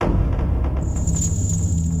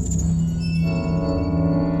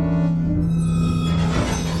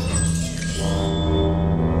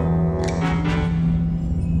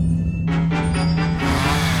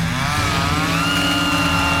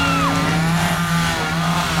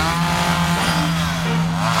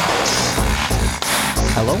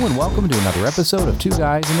Hello and welcome to another episode of Two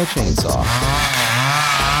Guys and a Chainsaw.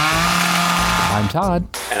 I'm Todd.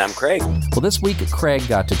 And I'm Craig. Well, this week Craig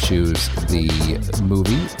got to choose the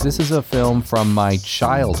movie. This is a film from my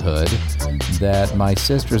childhood that my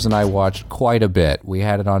sisters and I watched quite a bit. We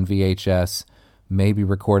had it on VHS, maybe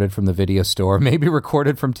recorded from the video store, maybe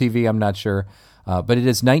recorded from TV, I'm not sure. But it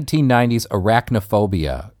is 1990's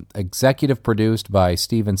Arachnophobia, executive produced by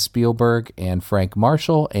Steven Spielberg and Frank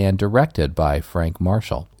Marshall, and directed by Frank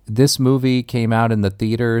Marshall. This movie came out in the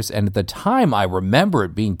theaters, and at the time, I remember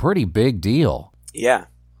it being a pretty big deal. Yeah.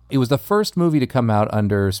 It was the first movie to come out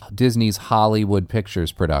under Disney's Hollywood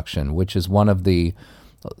Pictures production, which is one of the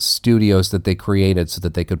studios that they created so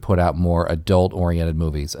that they could put out more adult-oriented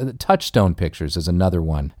movies. Touchstone Pictures is another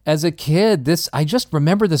one. As a kid, I just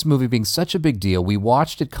remember this movie being such a big deal. We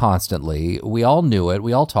watched it constantly. We all knew it.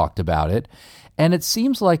 We all talked about it. And it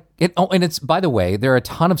seems like it. Oh, and it's, by the way, there are a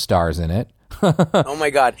ton of stars in it. Oh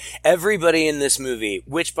my God. Everybody in this movie,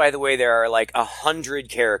 which by the way, there are like 100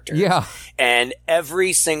 characters. Yeah. And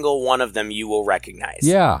every single one of them you will recognize.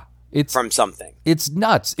 Yeah. From something. It's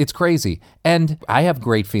nuts. It's crazy. And I have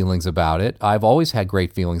great feelings about it. I've always had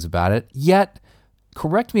great feelings about it. Yet,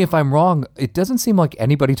 correct me if I'm wrong, it doesn't seem like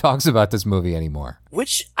anybody talks about this movie anymore.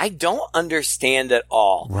 Which I don't understand at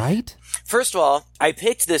all. Right? First of all, I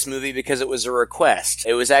picked this movie because it was a request.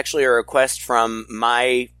 It was actually a request from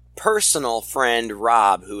my personal friend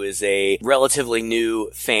Rob, who is a relatively new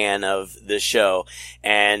fan of the show.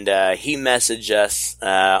 And he messaged us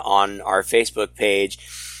on our Facebook page.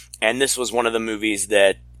 And this was one of the movies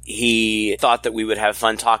that he thought that we would have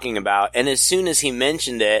fun talking about. And as soon as he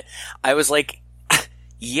mentioned it, I was like,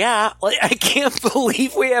 yeah, I can't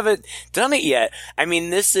believe we haven't done it yet. I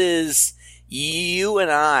mean, this is you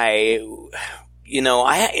and I,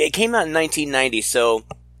 it came out in 1990, so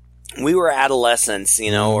we were adolescents,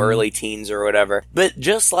 early teens or whatever. But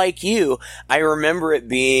just like you, I remember it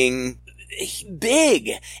being big.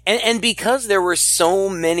 And because there were so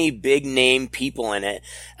many big name people in it,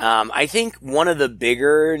 I think one of the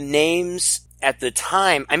bigger names at the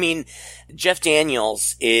time, Jeff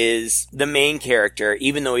Daniels is the main character,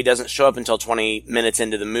 even though he doesn't show up until 20 minutes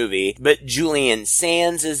into the movie. But Julian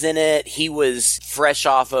Sands is in it. He was fresh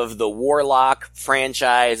off of the Warlock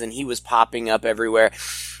franchise, and he was popping up everywhere.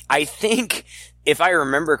 I think, if I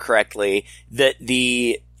remember correctly, that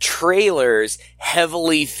the trailers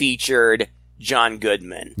heavily featured John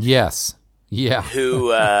Goodman. Yes. Yeah.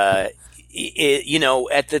 Who, at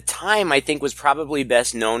the time I think was probably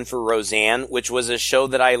best known for Roseanne, which was a show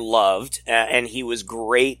that I loved, and he was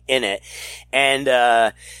great in it.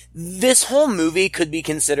 And this whole movie could be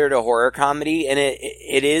considered a horror comedy, and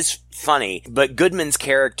it is funny, but Goodman's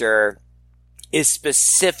character is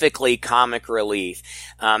specifically comic relief.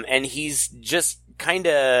 And he's just kind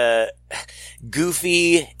of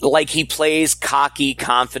goofy, like he plays cocky,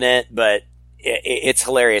 confident, but it's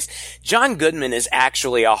hilarious. John Goodman is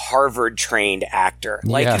actually a Harvard-trained actor.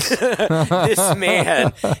 Like, yes.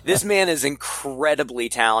 this man is incredibly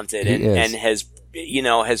talented and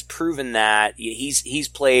has proven that. He's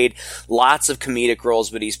played lots of comedic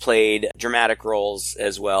roles, but he's played dramatic roles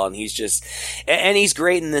as well, and he's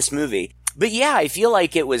great in this movie. But yeah, I feel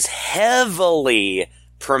like it was heavily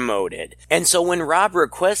promoted. And so when Rob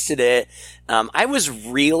requested it, I was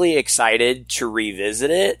really excited to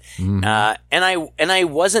revisit it. Mm-hmm. And I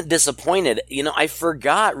wasn't disappointed. I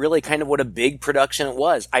forgot really kind of what a big production it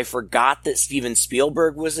was. I forgot that Steven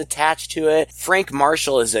Spielberg was attached to it. Frank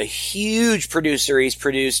Marshall is a huge producer. He's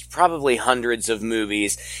produced probably hundreds of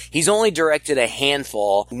movies. He's only directed a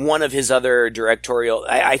handful. One of his other directorial,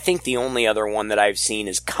 I think the only other one that I've seen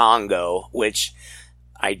is Congo, which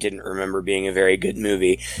I didn't remember being a very good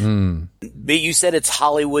movie. Mm. But you said it's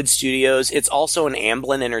Hollywood Studios. It's also an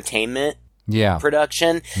Amblin Entertainment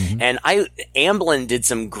production. Mm-hmm. And Amblin did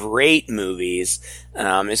some great movies,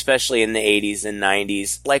 especially in the 80s and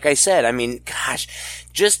 90s. Like I said,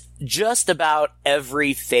 just about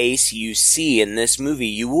every face you see in this movie,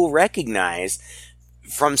 you will recognize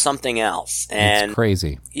from something else. And it's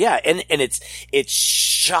crazy. Yeah. And it's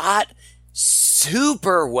shot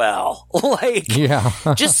super well.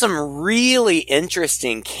 Just some really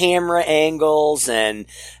interesting camera angles. And,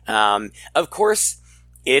 of course,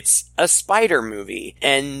 it's a spider movie.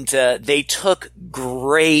 And, they took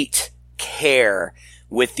great care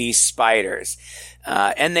with these spiders.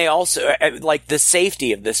 And they also, like the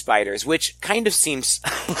safety of the spiders, which kind of seems,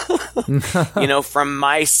 from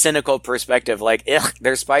my cynical perspective, like,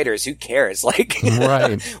 they're spiders. Who cares? Like,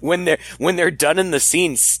 right. when they're done in the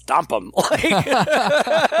scene, stomp them. Like,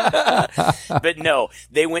 but no,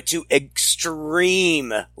 they went to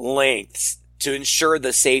extreme lengths to ensure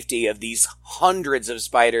the safety of these hundreds of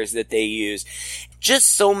spiders that they use.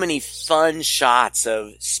 Just so many fun shots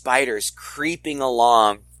of spiders creeping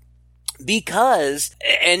along because,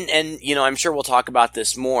 and you know, I'm sure we'll talk about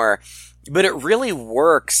this more, but it really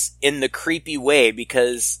works in the creepy way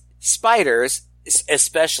because spiders,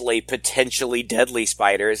 especially potentially deadly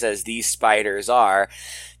spiders as these spiders are,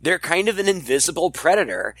 they're kind of an invisible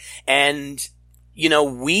predator. And, you know,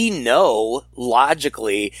 we know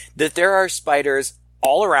logically that there are spiders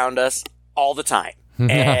all around us all the time.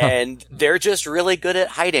 And they're just really good at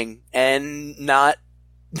hiding and not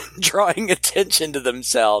drawing attention to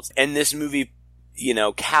themselves. And this movie, you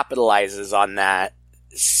know, capitalizes on that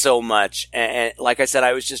so much. And like I said,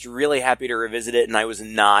 I was just really happy to revisit it, and I was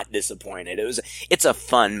not disappointed. It's a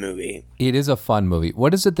fun movie. It is a fun movie.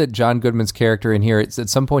 What is it that John Goodman's character in here, it's at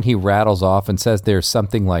some point he rattles off and says there's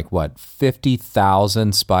something like,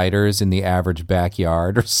 50,000 spiders in the average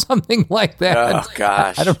backyard or something like that? Oh,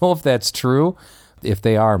 gosh. I don't know if that's true. If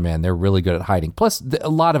they are, man, they're really good at hiding. Plus, a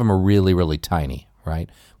lot of them are really, really tiny, right?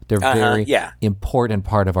 They're very important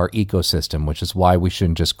part of our ecosystem, which is why we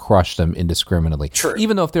shouldn't just crush them indiscriminately. True.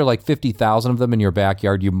 Even though if there are like 50,000 of them in your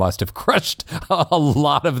backyard, you must have crushed a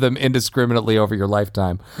lot of them indiscriminately over your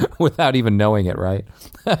lifetime without even knowing it, right?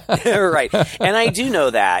 Right. And I do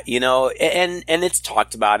know that, you know, and it's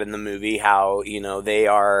talked about in the movie how, you know, they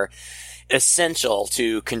are essential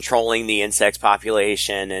to controlling the insect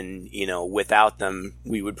population, and, you know, without them,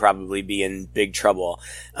 we would probably be in big trouble.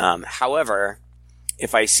 However,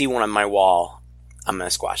 if I see one on my wall, I'm going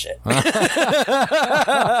to squash it.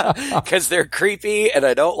 Because they're creepy and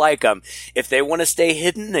I don't like them. If they want to stay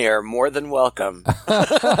hidden, they are more than welcome.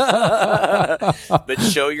 But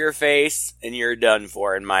show your face and you're done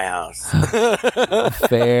for in my house.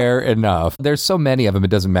 Fair enough. There's so many of them,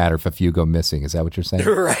 it doesn't matter if a few go missing. Is that what you're saying?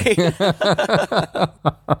 Right.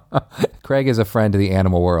 Craig is a friend of the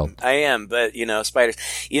animal world. I am, but, you know, spiders,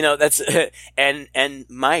 you know, that's, and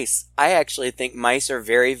mice. I actually think mice are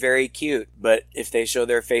very, very cute, but if they show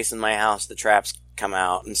their face in my house, the traps come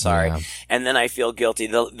out. I'm sorry. Yeah. And then I feel guilty.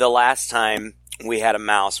 The last time we had a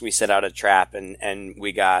mouse, we set out a trap and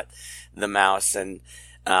we got the mouse, and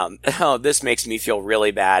this makes me feel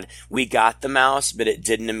really bad. We got the mouse, but it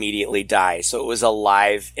didn't immediately die. So it was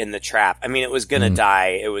alive in the trap. I mean, it was going to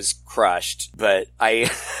die. It was crushed, but I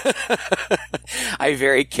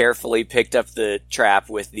very carefully picked up the trap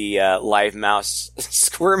with the live mouse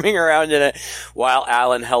squirming around in it while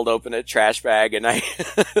Alan held open a trash bag, and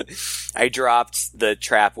I dropped the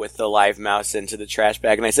trap with the live mouse into the trash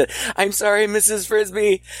bag, and I said, "I'm sorry, Mrs.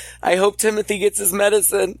 Frisbee. I hope Timothy gets his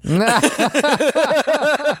medicine."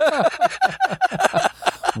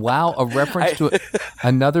 Wow, a reference to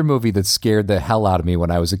another movie that scared the hell out of me when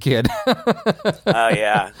I was a kid. Oh,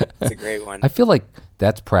 yeah. It's a great one. I feel like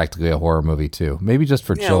that's practically a horror movie, too. Maybe just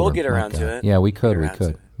for children. Yeah, we'll get around to it. Yeah, we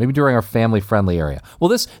could. Maybe during our family-friendly area. Well,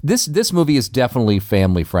 this movie is definitely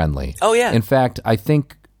family-friendly. Oh, yeah. In fact, I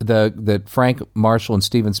think that Frank Marshall and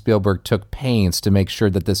Steven Spielberg took pains to make sure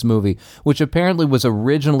that this movie, which apparently was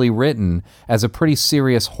originally written as a pretty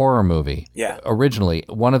serious horror movie. Yeah. Originally,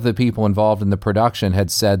 one of the people involved in the production had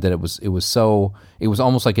said that it was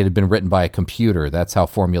almost like it had been written by a computer. That's how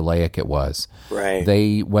formulaic it was. Right.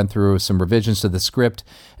 They went through some revisions to the script,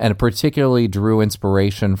 and it particularly drew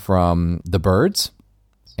inspiration from The Birds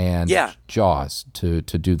and Jaws to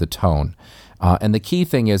do the tone. And the key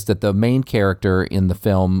thing is that the main character in the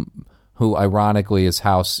film, who ironically his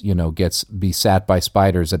house, gets beset by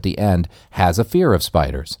spiders at the end, has a fear of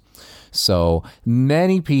spiders. So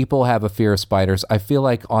many people have a fear of spiders. I feel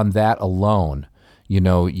like on that alone,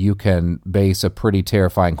 you can base a pretty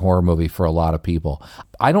terrifying horror movie for a lot of people.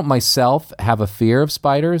 I don't myself have a fear of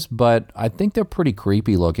spiders, but I think they're pretty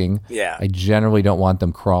creepy looking. Yeah. I generally don't want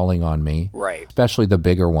them crawling on me. Right. Especially the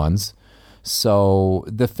bigger ones. So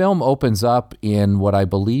the film opens up in what I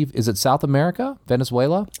believe, is it South America?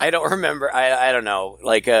 Venezuela? I don't remember. I don't know,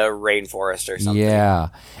 like a rainforest or something. Yeah.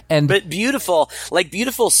 But beautiful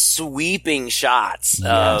sweeping shots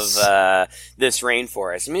of this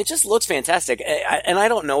rainforest. I mean, it just looks fantastic. And I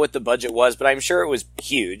don't know what the budget was, but I'm sure it was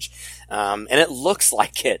huge. And it looks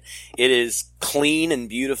like it. It is clean and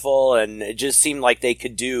beautiful, and it just seemed like they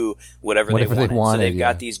could do whatever they wanted. So they've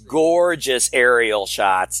got these gorgeous aerial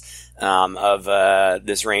shots of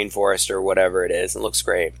this rainforest or whatever it is. It looks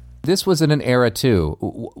great. This was in an era, too,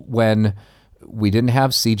 when we didn't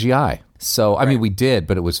have CGI. So, I mean, we did,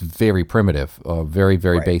 but it was very primitive, very,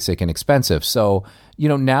 very basic and expensive. So,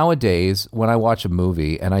 nowadays, when I watch a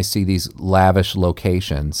movie and I see these lavish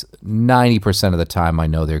locations, 90% of the time I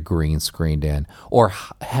know they're green screened in or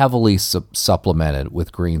heavily supplemented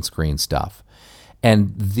with green screen stuff.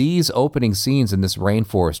 And these opening scenes in this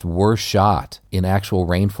rainforest were shot in actual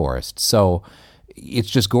rainforest. So it's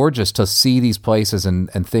just gorgeous to see these places and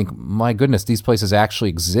think, my goodness, these places actually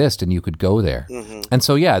exist and you could go there. Mm-hmm. And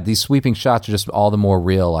so, yeah, these sweeping shots are just all the more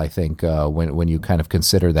real, I think, when you kind of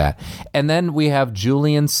consider that. And then we have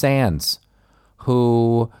Julian Sands,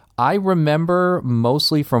 who I remember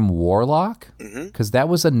mostly from Warlock, because that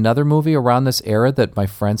was another movie around this era that my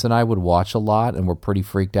friends and I would watch a lot and were pretty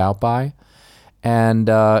freaked out by. And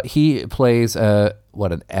he plays an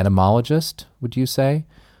entomologist, would you say?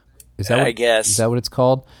 Is that I guess. Is that what it's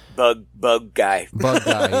called? Bug guy. Bug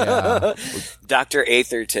guy, yeah. Dr.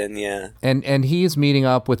 Atherton, yeah. And he's meeting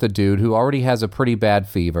up with a dude who already has a pretty bad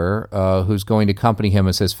fever, who's going to accompany him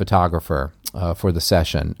as his photographer for the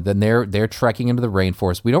session. Then they're trekking into the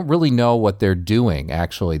rainforest. We don't really know what they're doing,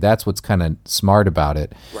 actually. That's what's kind of smart about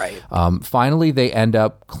it. Right. Finally, they end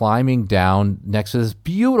up climbing down next to this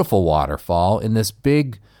beautiful waterfall in this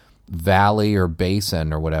big valley or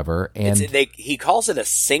basin or whatever, and he calls it a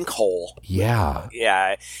sinkhole.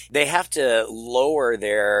 Yeah. They have to lower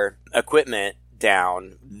their equipment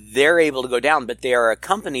down. They're able to go down, but they are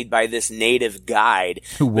accompanied by this native guide.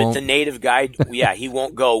 But the native guide, he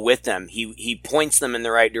won't go with them. He points them in the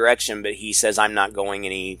right direction, but he says, "I'm not going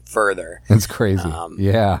any further." It's crazy.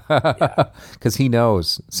 Because he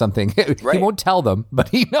knows something. Right. He won't tell them, but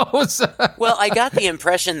he knows. Well, I got the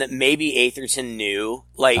impression that maybe Atherton knew.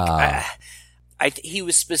 He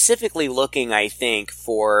was specifically looking, I think,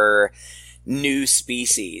 for new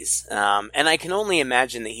species. And I can only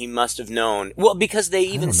imagine that he must have known. Well, because they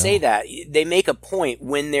even say that. They make a point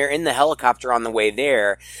when they're in the helicopter on the way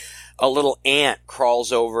there, a little ant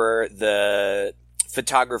crawls over the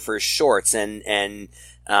photographer's shorts and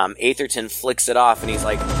Atherton flicks it off and he's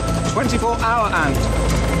like, 24-hour ant.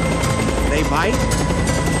 They bite.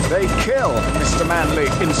 They kill, Mr. Manley,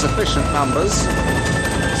 insufficient numbers.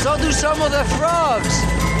 So do some of the frogs.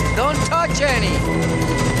 Don't touch any.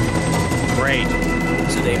 Great.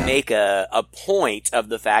 So they make a point of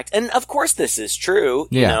the fact, and of course this is true,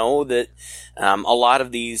 you know, that a lot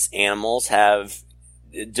of these animals have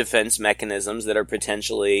defense mechanisms that are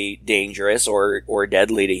potentially dangerous or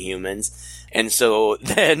deadly to humans. And so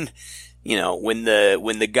then, you know, when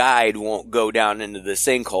the guide won't go down into the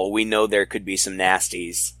sinkhole, we know there could be some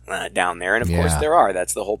nasties down there. And of course there are.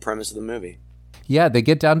 That's the whole premise of the movie. Yeah, they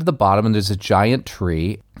get down to the bottom, and there's a giant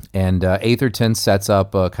tree, and Atherton sets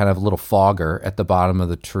up a kind of little fogger at the bottom of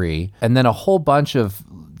the tree, and then a whole bunch of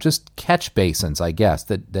just catch basins, I guess,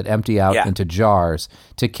 that empty out into jars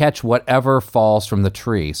to catch whatever falls from the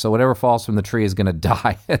tree. So whatever falls from the tree is going to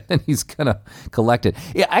die, and then he's going to collect it.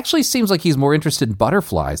 It actually seems like he's more interested in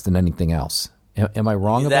butterflies than anything else. Am I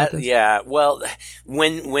wrong about this? Yeah, well,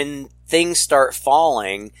 when things start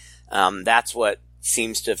falling, that's what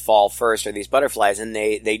seems to fall first are these butterflies, and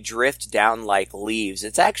they drift down like leaves.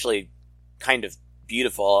 It's actually kind of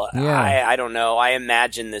beautiful. Yeah. I don't know. I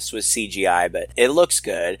imagine this was CGI, but it looks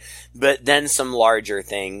good. But then some larger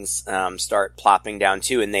things start plopping down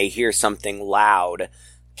too, and they hear something loud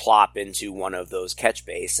plop into one of those catch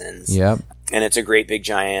basins. Yep. And it's a great big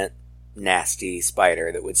giant nasty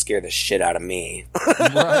spider that would scare the shit out of me.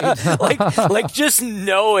 like just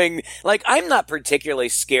knowing, like, I'm not particularly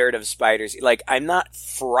scared of spiders. Like, I'm not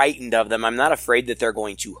frightened of them. I'm not afraid that they're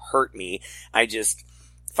going to hurt me. I just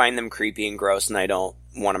find them creepy and gross and I don't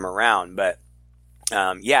want them around. But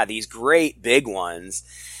these great big ones.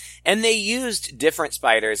 And they used different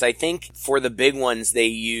spiders. I think for the big ones, they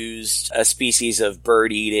used a species of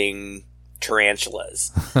bird-eating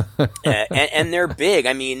tarantulas. and they're big.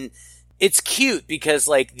 I mean, it's cute because,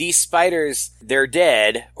 like, these spiders, they're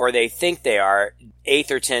dead, or they think they are.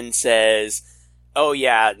 Atherton says, oh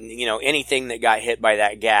yeah, you know, anything that got hit by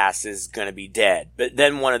that gas is going to be dead. But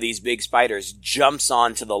then one of these big spiders jumps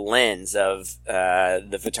onto the lens of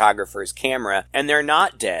the photographer's camera, and they're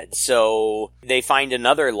not dead. So they find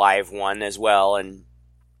another live one as well and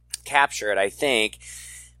capture it, I think.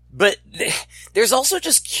 But there's also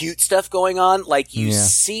just cute stuff going on. Like, you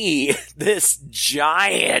see this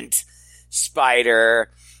giant spider,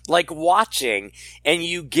 like, watching, and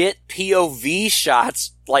you get POV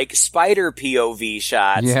shots, like spider POV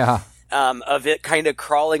shots, of it kind of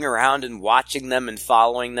crawling around and watching them and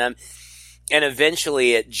following them. And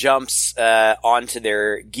eventually it jumps onto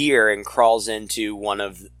their gear and crawls into one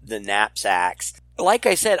of the knapsacks. Like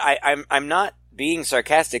I said, I'm not being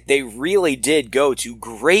sarcastic. They really did go to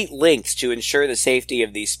great lengths to ensure the safety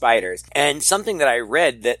of these spiders. And something that I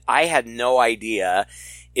read that I had no idea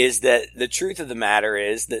is that the truth of the matter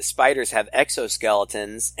is that spiders have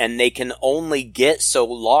exoskeletons, and they can only get so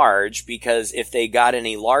large because if they got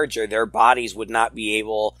any larger, their bodies would not be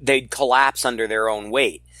able, they'd collapse under their own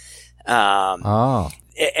weight.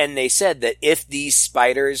 And they said that if these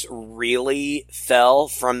spiders really fell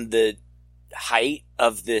from the height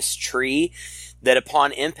of this tree, that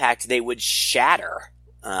upon impact they would shatter.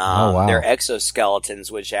 Their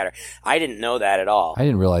exoskeletons would shatter. I didn't know that at all. I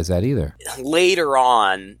didn't realize that either. Later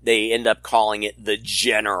on, they end up calling it the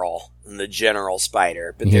general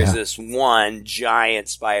spider. But there's this one giant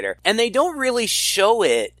spider. And they don't really show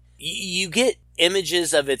it. You get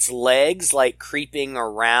images of its legs like creeping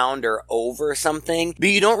around or over something, but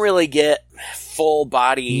you don't really get full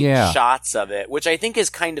body shots of it, which I think is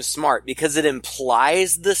kind of smart because it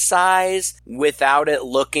implies the size without it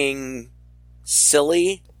looking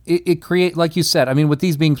silly. It create, like you said, I mean, with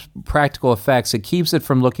these being practical effects, it keeps it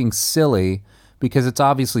from looking silly because it's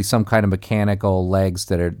obviously some kind of mechanical legs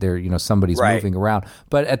that are somebody's moving around.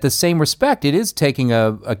 But at the same respect, it is taking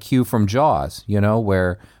a cue from Jaws,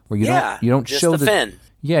 where you don't just show the fin.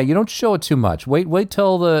 Yeah, you don't show it too much. Wait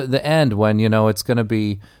till the end when it's going to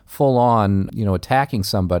be full on, attacking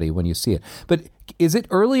somebody when you see it. But is it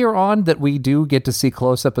earlier on that we do get to see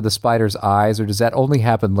close up of the spider's eyes, or does that only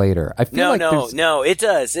happen later? I feel no, it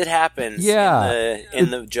does. It happens. Yeah,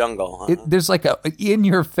 in the jungle. There's like a in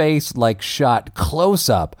your face like shot close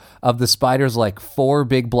up of the spider's like 4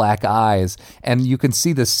 big black eyes, and you can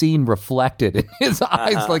see the scene reflected in his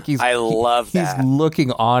eyes, like he's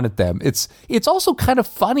looking on at them. It's also kind of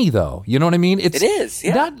funny though. You know what I mean? It is.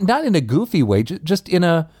 Yeah. Not in a goofy way, just in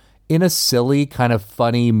a silly kind of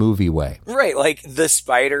funny movie way. Right, like the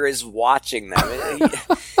spider is watching them.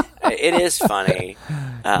 It is funny.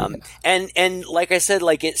 And like I said,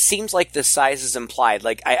 like it seems like the size is implied.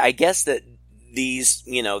 Like I guess that these,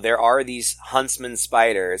 there are these huntsman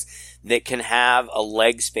spiders that can have a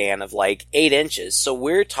leg span of like 8 inches. So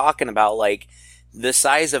we're talking about like the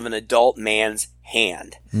size of an adult man's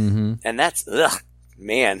hand. Mm-hmm. And that's,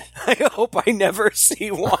 man, I hope I never see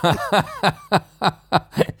one.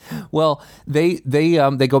 Well, they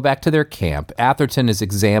go back to their camp. Atherton is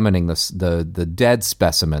examining the dead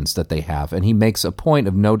specimens that they have, and he makes a point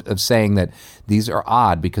of saying that these are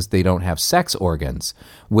odd because they don't have sex organs,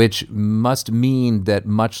 which must mean that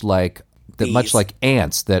much like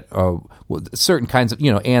ants that are certain kinds of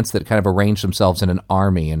ants that kind of arrange themselves in an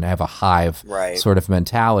army and have a hive sort of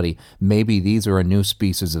mentality. Maybe these are a new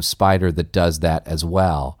species of spider that does that as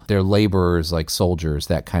well. They're laborers, like soldiers,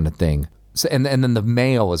 that kind of thing. So, and then the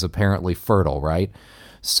male is apparently fertile, right?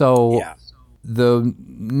 So the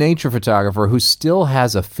nature photographer, who still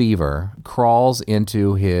has a fever, crawls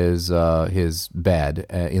into his bed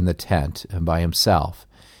in the tent by himself.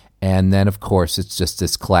 And then, of course, it's just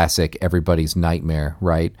this classic everybody's nightmare,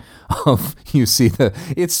 right?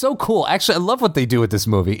 It's so cool. Actually, I love what they do with this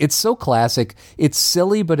movie. It's so classic. It's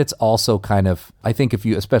silly, but it's also kind of, I think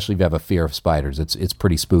especially if you have a fear of spiders, it's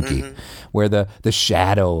pretty spooky. Mm-hmm. Where the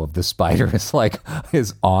shadow of the spider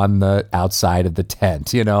is on the outside of the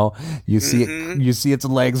tent, You see it, you see its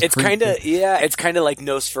legs. It's kind of like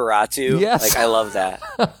Nosferatu. Yes. Like, I love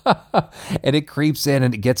that. And it creeps in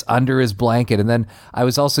and it gets under his blanket. And then I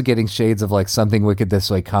was also getting shades of like Something Wicked This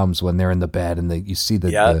Way Comes when they're in the bed and you see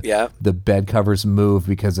the bed covers move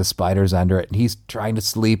because the spider's under it, and he's trying to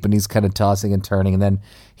sleep and he's kind of tossing and turning, and then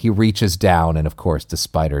he reaches down and of course the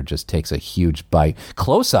spider just takes a huge bite.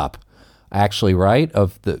 Close up, actually, right,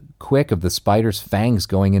 of the spider's fangs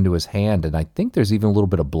going into his hand, and I think there's even a little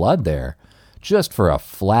bit of blood there just for a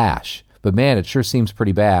flash. But man, it sure seems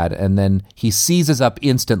pretty bad. And then he seizes up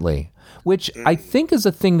instantly, which I think is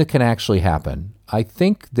a thing that can actually happen. I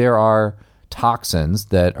think there are toxins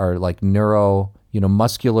that are like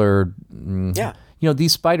muscular.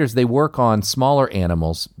 These spiders, they work on smaller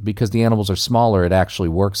animals because the animals are smaller. It actually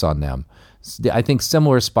works on them. I think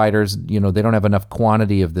similar spiders, they don't have enough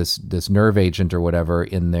quantity of this nerve agent or whatever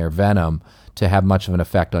in their venom to have much of an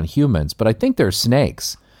effect on humans. But I think there are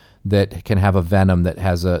snakes that can have a venom that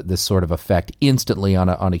has this sort of effect instantly on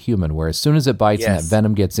a human, where as soon as it bites and that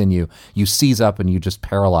venom gets in you, you seize up and you just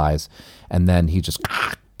paralyze, and then he just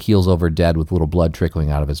keels over dead with little blood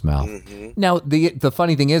trickling out of his mouth. Mm-hmm. Now, the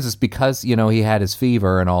funny thing is because, he had his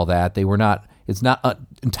fever and all that, it's not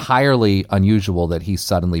entirely unusual that he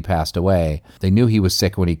suddenly passed away. They knew he was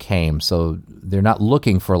sick when he came, so they're not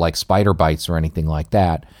looking for like spider bites or anything like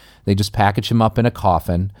that. They just package him up in a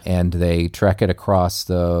coffin and they trek it across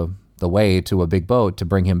the way to a big boat to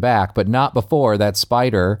bring him back, but not before that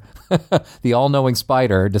spider, the all-knowing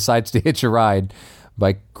spider, decides to hitch a ride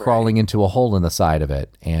by crawling into a hole in the side of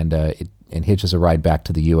it and hitches a ride back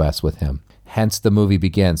to the U.S. with him. hence the movie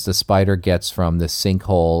begins. The spider gets from this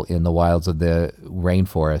sinkhole in the wilds of the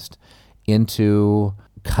rainforest into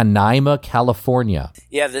Canaima, California.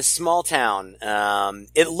 Yeah, this small town.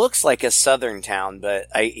 It looks like a southern town, but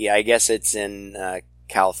I guess it's in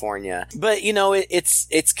California. But, you know,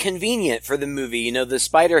 it's convenient for the movie. You know, the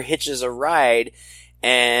spider hitches a ride,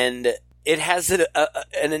 and it has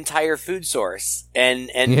an entire food source.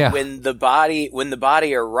 And Yeah. when the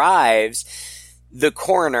body arrives, the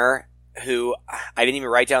coroner, who I didn't even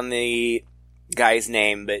write down the guy's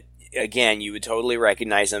name, but again, you would totally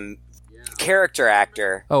recognize him. Character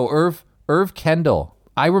actor. Oh, Irv Kendall.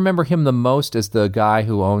 I remember him the most as the guy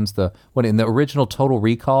who owns in the original Total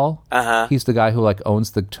Recall. Uh-huh. He's the guy who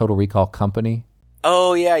owns the Total Recall company.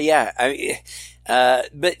 Oh, yeah.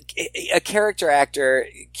 But a character actor,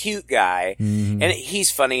 cute guy, and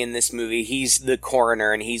he's funny in this movie. He's the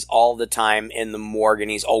coroner, and he's all the time in the morgue,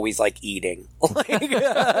 and he's always eating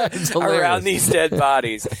around these dead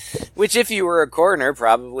bodies. Which, if you were a coroner,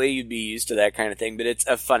 probably you'd be used to that kind of thing. But it's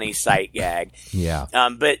a funny sight gag. Yeah.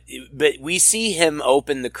 But we see him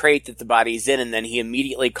open the crate that the body's in, and then he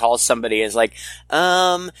immediately calls somebody and is like,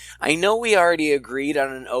 I know we already agreed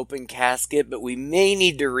on an open casket, but we may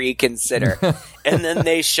need to reconsider. And then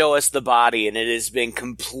they show us the body, and it has been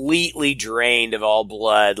completely drained of all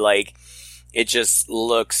blood. It just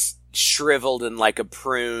looks shriveled and like a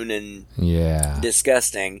prune and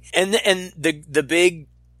disgusting. And the big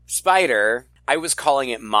spider, I was calling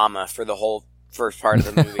it Mama for the whole first part of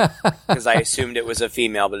the movie because I assumed it was a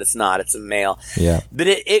female, but it's not. It's a male. Yeah. But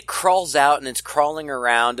it crawls out, and it's crawling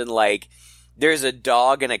around, and there's a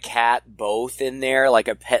dog and a cat both in there, like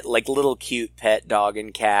a pet, little cute pet dog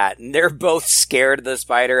and cat. And they're both scared of the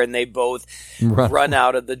spider, and they both run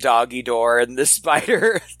out of the doggy door, and the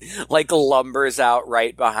spider lumbers out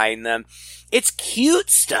right behind them. It's cute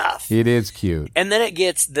stuff. It is cute. And then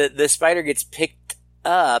the spider gets picked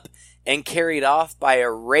up and carried off by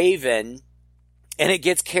a raven, and it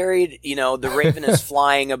gets carried, the raven is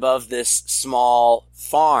flying above this small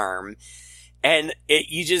farm. And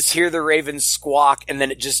you just hear the raven squawk, and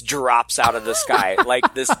then it just drops out of the sky.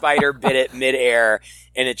 The spider bit it midair,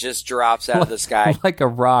 and it just drops out of the sky. Like a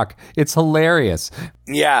rock. It's hilarious.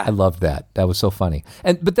 Yeah. I love that. That was so funny.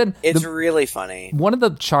 But then it's really funny. One of the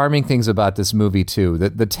charming things about this movie, too,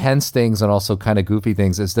 the tense things and also kind of goofy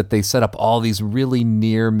things, is that they set up all these really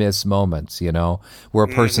near-miss moments, where a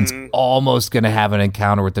person's almost going to have an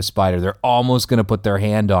encounter with the spider. They're almost going to put their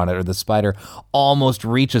hand on it, or the spider almost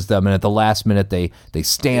reaches them, and at the last minute they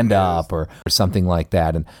stand up or something like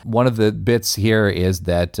that. And one of the bits here is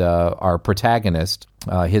that our protagonist,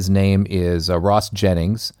 his name is Ross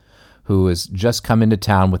Jennings, who has just come into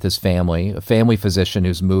town with his family, a family physician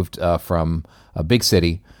who's moved from a big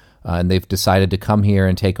city, and they've decided to come here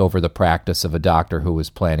and take over the practice of a doctor who is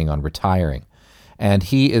planning on retiring. And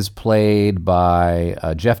he is played by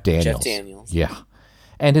Jeff Daniels. Jeff Daniels. Yeah.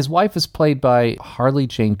 And his wife is played by Harley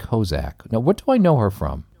Jane Kozak. Now, what do I know her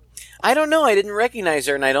from? I don't know. I didn't recognize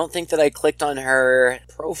her, and I don't think that I clicked on her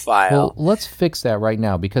profile. Well, let's fix that right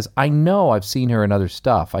now, because I know I've seen her in other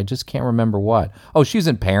stuff. I just can't remember what. Oh, she was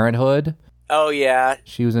in Parenthood. Oh, yeah.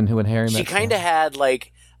 She was in Who and Harry Met. She kind of had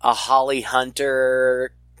a Holly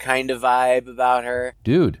Hunter kind of vibe about her.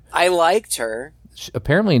 Dude. I liked her.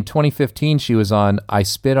 Apparently in 2015, she was on I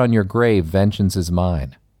Spit on Your Grave, Vengeance is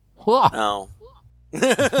Mine. Oh.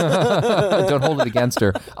 Don't hold it against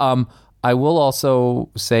her. I will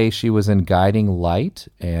also say she was in Guiding Light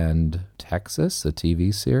and Texas, a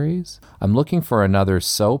TV series. I'm looking for another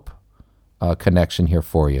soap connection here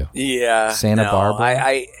for you. Yeah. Santa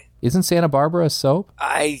Barbara? Isn't Santa Barbara a soap?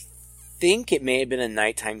 I think it may have been a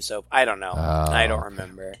nighttime soap. I don't know. I don't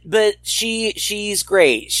remember. But she's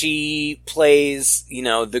great. She plays,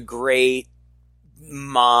 the great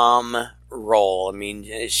mom role. I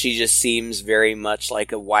mean, she just seems very much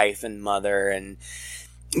like a wife and mother,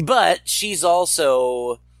 but she's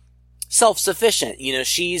also self-sufficient.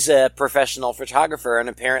 She's a professional photographer and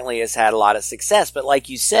apparently has had a lot of success. But like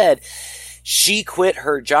you said, she quit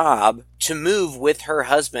her job to move with her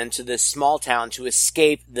husband to this small town to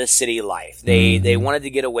escape the city life. They wanted to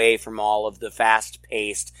get away from all of the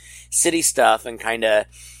fast-paced city stuff and kind of,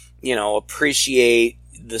 appreciate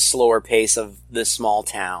the slower pace of the small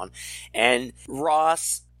town. And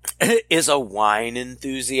Ross is a wine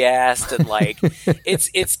enthusiast, and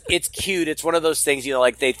it's cute. It's one of those things,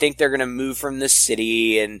 they think they're gonna move from the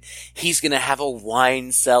city, and he's gonna have a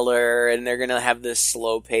wine cellar, and they're gonna have this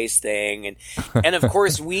slow paced thing, and of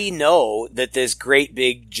course we know that this great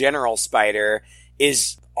big general spider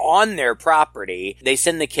is on their property. They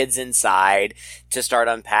send the kids inside to start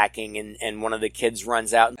unpacking, and one of the kids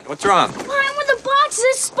runs out. What's wrong? Well, I'm with the box It's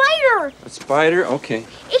a spider. A spider? Okay.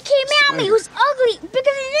 It came at me. It was ugly, bigger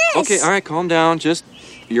than this. Okay, all right, calm down. Just,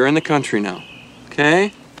 you're in the country now.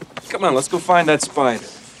 Okay? Come on, let's go find that spider.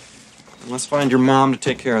 And let's find your mom to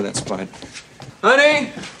take care of that spider.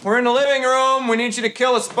 Honey, we're in the living room. We need you to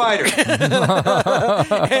kill a spider.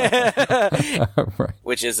 Right.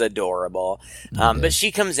 Which is adorable. But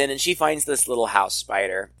she comes in and she finds this little house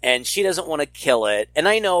spider, and she doesn't want to kill it. And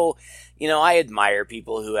I know, I admire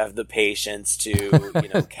people who have the patience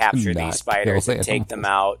to, capture these spiders and take them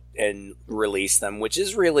out and release them, which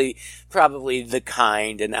is really probably the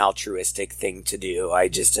kind and altruistic thing to do. I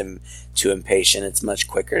just am too impatient. It's much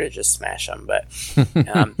quicker to just smash them. But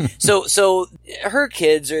so her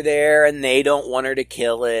kids are there and they don't want her to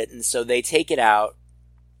kill it, and so they take it out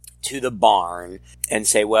to the barn and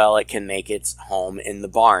say, well, it can make its home in the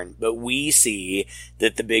barn. But we see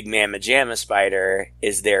that the big Mamma Jamma spider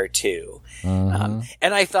is there too. And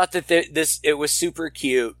I thought that it was super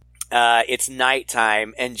cute. It's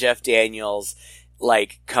nighttime and Jeff Daniels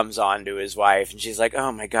comes on to his wife and she's like,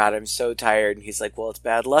 oh my God, I'm so tired. And he's like, well, it's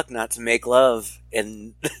bad luck not to make love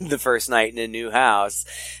in the first night in a new house.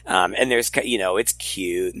 And there's, it's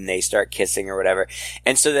cute and they start kissing or whatever.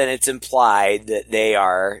 And so then it's implied that they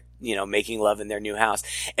are, making love in their new house.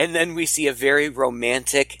 And then we see a very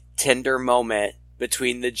romantic, tender moment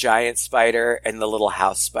between the giant spider and the little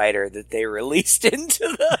house spider that they released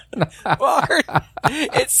into the barn.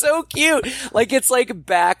 It's so cute. It's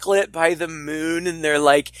backlit by the moon and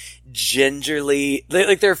they're gingerly,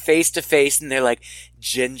 they're face to face and they're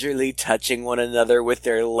gingerly touching one another with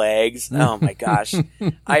their legs. Oh my gosh.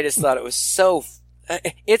 I just thought it was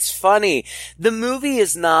it's funny. The movie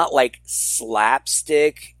is not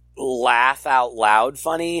slapstick, laugh out loud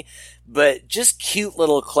funny, but just cute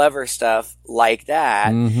little clever stuff like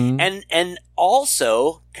that. And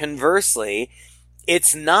also, conversely,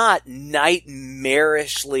 it's not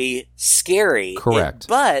nightmarishly scary. Correct.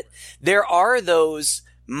 But there are those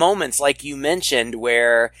moments, like you mentioned,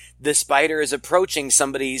 where the spider is approaching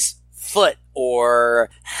somebody's foot or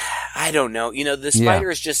I don't know, the spider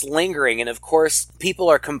is just lingering. And of course, people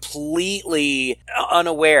are completely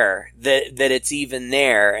unaware that it's even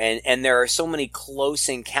there. And there are so many close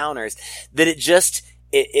encounters that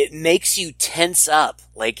it makes you tense up.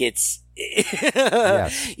 Yes.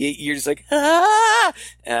 You're just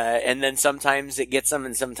and then sometimes it gets them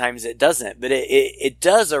and sometimes it doesn't, but it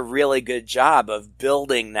does a really good job of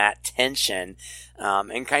building that tension,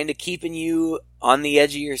 and kind of keeping you on the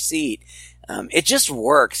edge of your seat. It just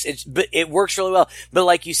works. It works really well. But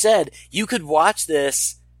like you said, you could watch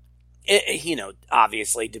this,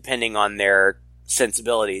 obviously depending on their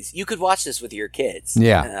sensibilities, you could watch this with your kids.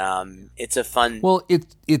 Yeah. It's a fun... Well,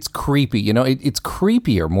 it's creepy, it's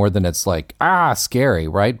creepier more than it's scary,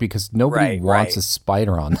 right? Because nobody wants a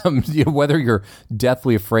spider on them, whether you're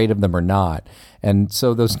deathly afraid of them or not. And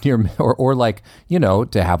so those near, or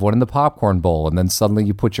to have one in the popcorn bowl and then suddenly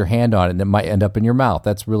you put your hand on it and it might end up in your mouth.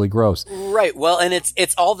 That's really gross. Right. Well, and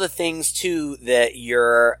it's all the things too that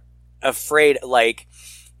you're afraid,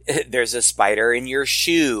 there's a spider in your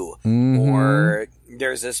shoe, or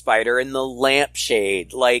there's a spider in the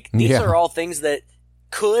lampshade. These are all things that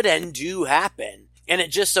could and do happen. And it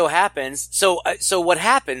just so happens. So what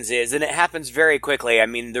happens is, and it happens very quickly. I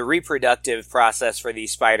mean, the reproductive process for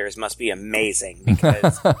these spiders must be amazing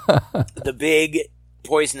because the big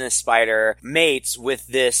poisonous spider mates with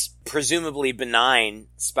this presumably benign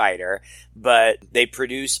spider, but they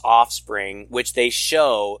produce offspring, which they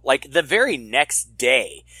show the very next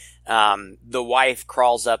day. The wife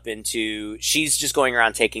crawls up she's just going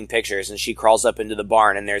around taking pictures and she crawls up into the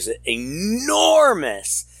barn and there's an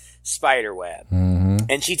enormous spider web.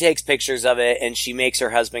 And she takes pictures of it and she makes her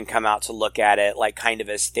husband come out to look at it kind of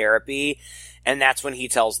as therapy. And that's when he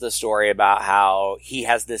tells the story about how he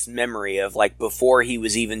has this memory of before he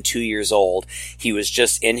was even 2 years old, he was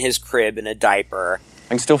just in his crib in a diaper. I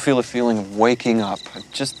can still feel a feeling of waking up,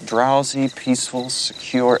 just drowsy, peaceful,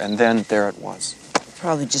 secure, and then there it was.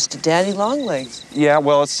 Probably just a daddy long legs. Yeah,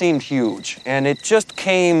 well, it seemed huge, and it just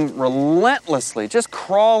came relentlessly, just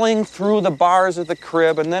crawling through the bars of the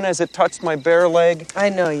crib, and then as it touched my bare leg... I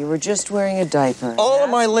know, you were just wearing a diaper. All of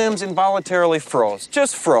my limbs involuntarily froze,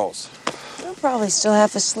 just froze. You're probably still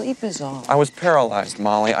half asleep is all. I was paralyzed,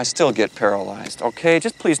 Molly. I still get paralyzed, okay?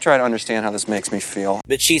 Just please try to understand how this makes me feel.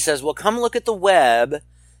 But she says, well, come look at the web,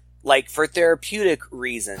 for therapeutic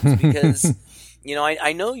reasons, because...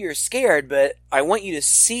 I know you're scared, but I want you to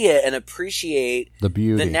see it and appreciate the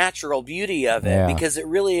beauty, the natural beauty of it, because it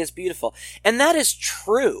really is beautiful. And that is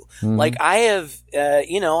true. I have,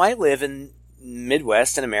 I live in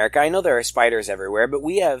Midwest in America. I know there are spiders everywhere, but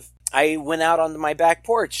I went out onto my back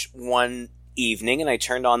porch one evening, and I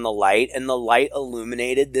turned on the light, and the light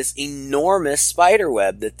illuminated this enormous spider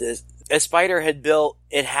web that a spider had built.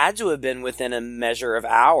 It had to have been within a measure of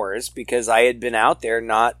hours, because I had been out there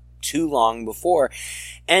not too long before.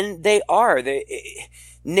 And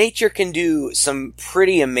nature can do some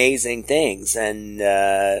pretty amazing things,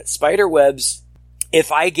 and spider webs,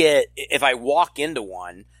 if I walk into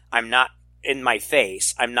one, I'm not in my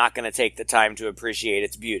face, I'm not going to take the time to appreciate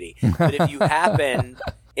its beauty. But if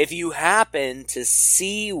you happen to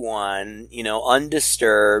see one,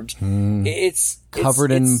 undisturbed, it's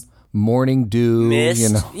covered in morning dew,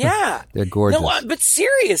 mist. Yeah, they're gorgeous. No, but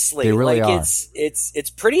seriously, they really are. It's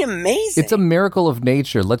pretty amazing. It's a miracle of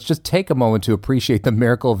nature. Let's just take a moment to appreciate the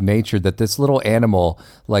miracle of nature, that this little animal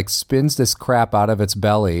spins this crap out of its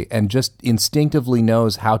belly and just instinctively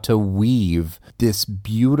knows how to weave this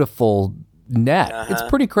beautiful net. It's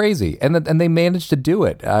pretty crazy, and they managed to do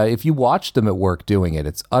it. If you watch them at work doing it,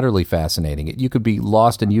 it's utterly fascinating. You could be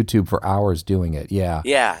lost in YouTube for hours doing it.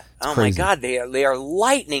 Yeah. Oh crazy. My God, they are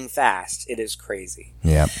lightning fast. It is crazy.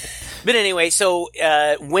 Yeah. But anyway, so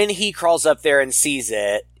when he crawls up there and sees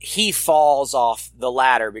it, he falls off the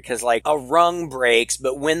ladder because a rung breaks,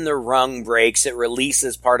 but when the rung breaks, it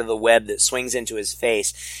releases part of the web that swings into his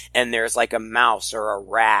face, and there's a mouse or a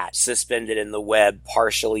rat suspended in the web,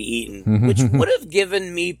 partially eaten, which would have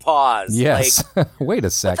given me pause. Yes. Wait a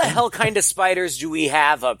second. What the hell kind of spiders do we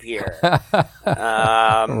have up here?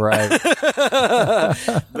 Right.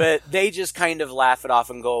 But they just kind of laugh it off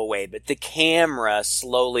and go away. But the camera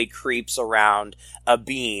slowly creeps around a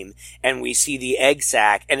beam, and we see the egg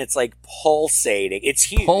sac, and it's pulsating. It's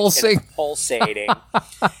huge. Pulsating.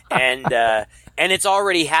 and it's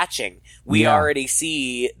already hatching. We already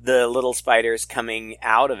see the little spiders coming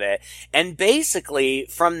out of it. And basically,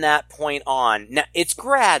 from that point on, now it's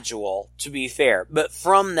gradual, to be fair, but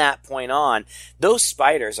from that point on, those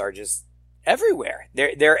spiders are just everywhere.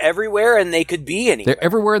 They're everywhere, and they could be anywhere. They're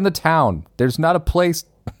everywhere in the town. There's not a place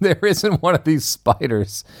there isn't one of these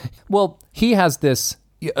spiders. Well, he has this,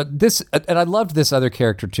 and I loved this other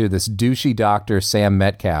character too, this douchey doctor, Sam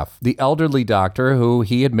Metcalf, the elderly doctor who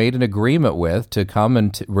he had made an agreement with to come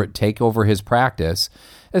and take over his practice.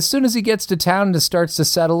 As soon as he gets to town and starts to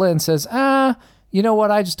settle in, says, you know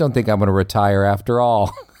what, I just don't think I'm going to retire after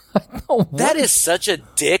all. That is such a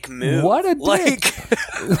dick move. What a dick.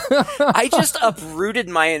 I just uprooted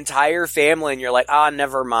my entire family, and you're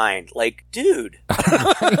never mind. Dude.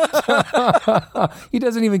 He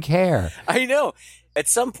doesn't even care. I know. At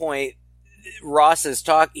some point, Ross is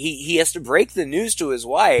he has to break the news to his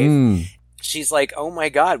wife. She's like, oh my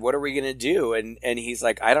God, what are we going to do? And he's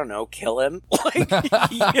like, I don't know, kill him?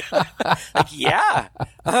 Yeah.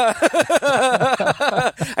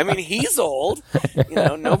 I mean, he's old.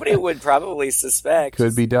 Nobody would probably suspect.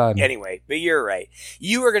 Could be done. Anyway, but you're right.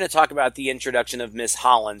 You were going to talk about the introduction of Miss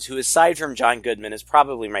Hollins, who, aside from John Goodman, is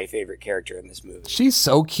probably my favorite character in this movie. She's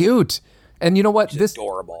so cute. And you know what? She's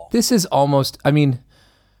adorable. This is almost,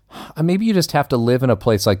 maybe you just have to live in a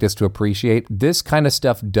place like this to appreciate this kind of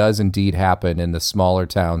stuff does indeed happen in the smaller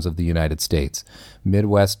towns of the United States.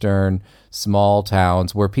 Midwestern, small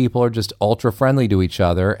towns where people are just ultra friendly to each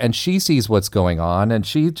other, and she sees what's going on and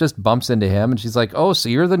she just bumps into him and she's like, oh, so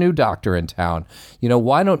you're the new doctor in town.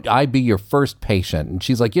 Why don't I be your first patient? And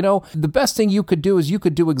she's like, the best thing you could do is you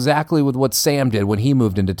could do exactly with what Sam did when he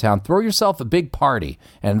moved into town. Throw yourself a big party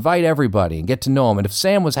and invite everybody and get to know him. And if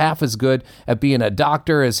Sam was half as good at being a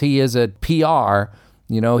doctor as he is at PR,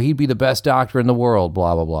 he'd be the best doctor in the world,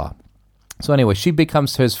 blah, blah, blah. So anyway, she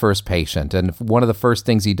becomes his first patient, and one of the first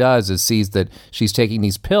things he does is sees that she's taking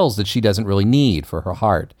these pills that she doesn't really need for her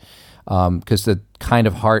heart, because the kind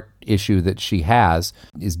of heart issue that she has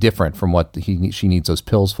is different from what she needs those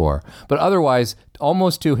pills for. But otherwise,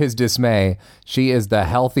 almost to his dismay, she is the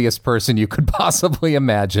healthiest person you could possibly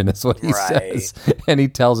imagine, is what he says. And he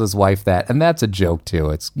tells his wife that, and that's a joke too.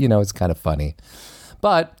 It's it's kind of funny.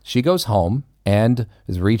 But she goes home and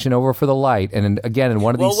is reaching over for the light, and again in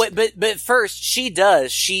one of these. Well, but first she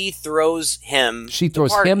does. She throws him. She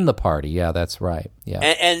throws him the party. Yeah, that's right. Yeah,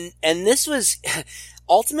 and this was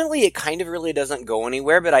ultimately it kind of really doesn't go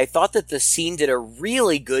anywhere. But I thought that the scene did a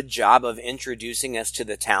really good job of introducing us to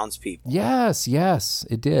the townspeople. Yes,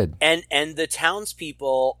 it did. And the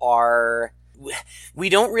townspeople are. We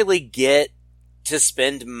don't really get to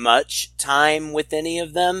spend much time with any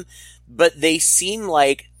of them, but they seem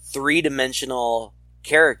like three-dimensional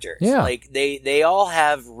characters. Yeah. They all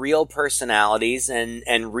have real personalities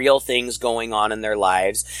and real things going on in their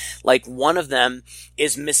lives. One of them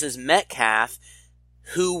is Mrs. Metcalf,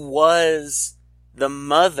 who was the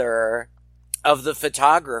mother of the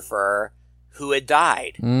photographer who had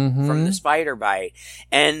died from the spider bite.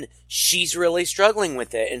 And she's really struggling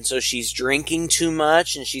with it. And so she's drinking too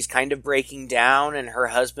much and she's kind of breaking down, and her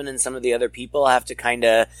husband and some of the other people have to kind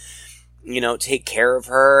of, take care of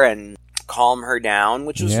her and calm her down,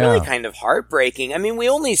 which was really kind of heartbreaking. I mean, we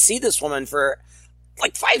only see this woman for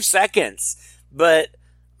like 5 seconds, but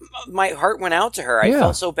my heart went out to her. I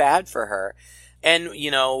felt so bad for her. And,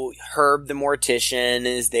 Herb, the mortician,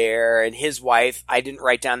 is there, and his wife, I didn't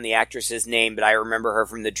write down the actress's name, but I remember her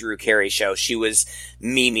from the Drew Carey Show. She was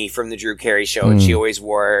Mimi from the Drew Carey Show, and she always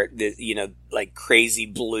wore the, like crazy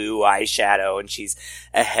blue eyeshadow, and she's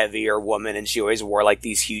a heavier woman, and she always wore like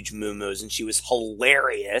these huge muumuus, and she was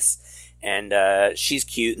hilarious. And she's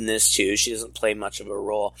cute in this too. She doesn't play much of a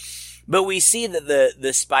role. But we see that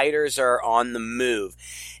the spiders are on the move.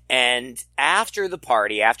 And after the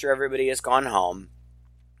party, after everybody has gone home,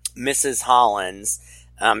 Mrs. Hollins,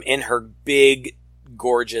 in her big,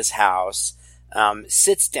 gorgeous house,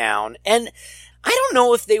 sits down. And I don't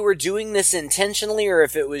know if they were doing this intentionally or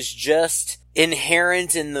if it was just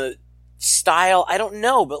inherent in the style. I don't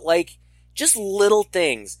know, but like, just little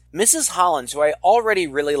things. Mrs. Hollins, who I already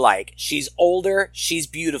really like, she's older, she's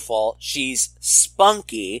beautiful, she's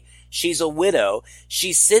spunky, she's a widow.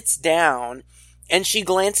 She sits down and she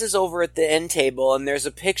glances over at the end table, and there's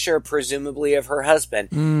a picture presumably of her husband.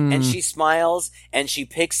 And she smiles and she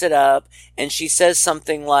picks it up and she says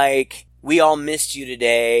something like, "We all missed you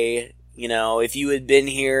today. If you had been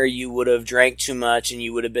here, you would have drank too much and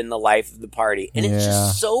you would have been the life of the party." And it's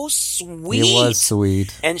just so sweet. It was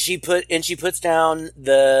sweet. And she puts down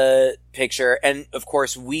the picture, and of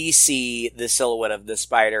course we see the silhouette of the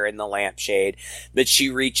spider in the lampshade, but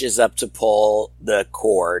she reaches up to pull the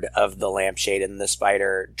cord of the lampshade, and the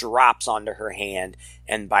spider drops onto her hand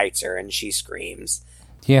and bites her, and she screams.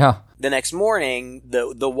 Yeah. The next morning,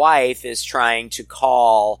 the wife is trying to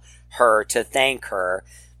call her to thank her,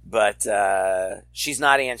 but she's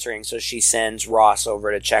not answering, so she sends Ross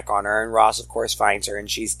over to check on her, and Ross, of course, finds her,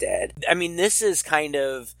 and she's dead. I mean, this is kind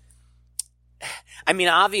of...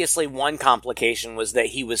 obviously one complication was that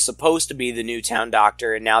he was supposed to be the new town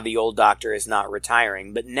doctor, and now the old doctor is not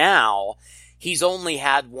retiring. But now, he's only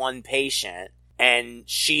had one patient, and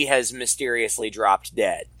she has mysteriously dropped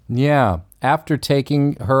dead. Yeah, after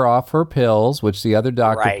taking her off her pills, which the other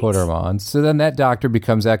doctor put her on. So then that doctor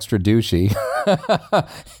becomes extra douchey.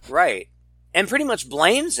 Right. And pretty much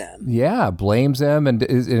blames him. Yeah, blames him and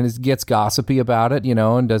gets gossipy about it,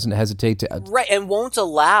 and doesn't hesitate to... Right, and won't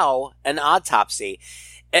allow an autopsy.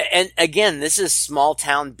 And again, this is small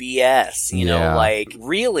town BS, like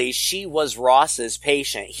really she was Ross's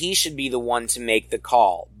patient. He should be the one to make the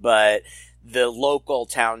call, but the local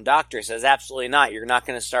town doctor says, absolutely not. You're not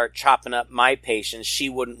going to start chopping up my patients. She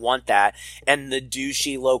wouldn't want that. And the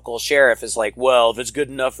douchey local sheriff is like, well, if it's good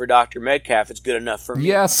enough for Dr. Metcalf, it's good enough for me.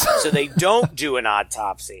 Yes. So they don't do an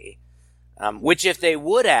autopsy, which if they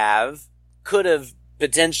would have, could have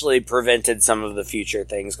potentially prevented some of the future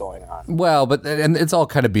things going on. Well, and it's all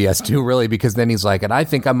kind of BS too, really, because then he's like, and I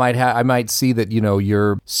think I might see that,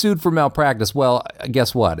 you're sued for malpractice. Well,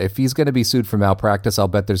 guess what? If he's going to be sued for malpractice, I'll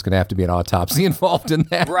bet there's going to have to be an autopsy involved in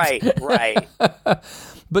that. Right.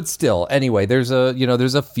 But still, anyway, there's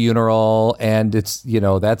a funeral, and it's,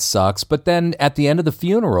 that sucks. But then at the end of the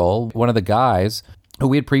funeral, one of the guys who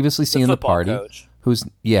we had previously seen in the party, coach.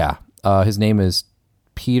 His name is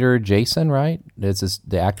Peter Jason, right? Is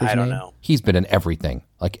the actor's name? I don't know. He's been in everything,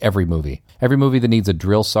 like every movie. Every movie that needs a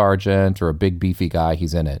drill sergeant or a big beefy guy,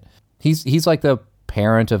 he's in it. He's like the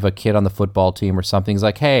parent of a kid on the football team or something. He's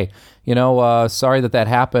like, hey, sorry that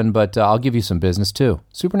happened, but I'll give you some business too.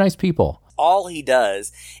 Super nice people. All he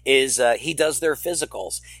does is he does their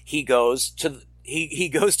physicals. He goes to he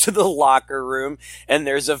goes to the locker room, and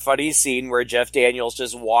there's a funny scene where Jeff Daniels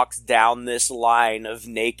just walks down this line of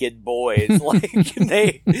naked boys,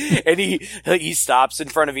 he stops in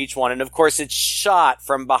front of each one, and of course it's shot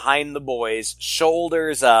from behind the boys,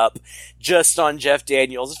 shoulders up, just on Jeff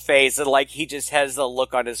Daniels' face, and like he just has the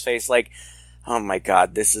look on his face like, oh my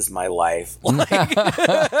God, this is my life.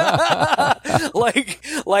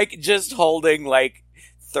 Like just holding like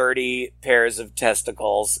 30 pairs of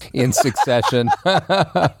testicles in succession.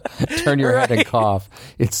 Turn your head and cough.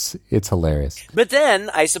 It's hilarious. But then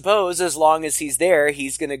I suppose as long as he's there,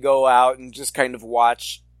 he's going to go out and just kind of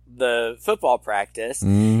watch the football practice.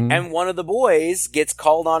 Mm-hmm. And one of the boys gets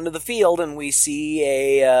called onto the field, and we see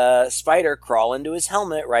a spider crawl into his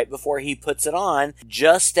helmet right before he puts it on.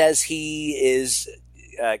 Just as he is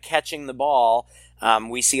catching the ball,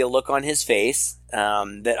 we see a look on his face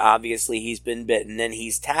that obviously he's been bitten, and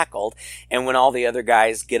he's tackled. And when all the other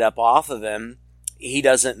guys get up off of him, he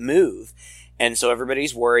doesn't move. And so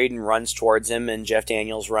everybody's worried and runs towards him, and Jeff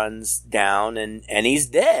Daniels runs down, and he's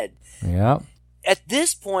dead. Yeah. At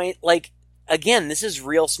this point, like, again, this is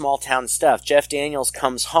real small town stuff. Jeff Daniels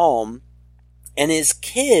comes home, and his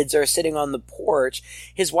kids are sitting on the porch.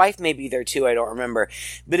 His wife may be there too, I don't remember.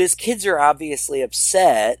 But his kids are obviously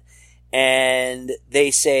upset, and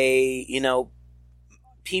they say, you know,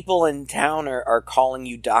 people in town are calling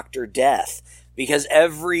you Dr. Death, because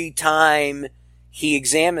every time he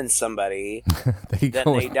examines they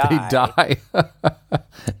die.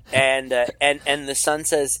 And the son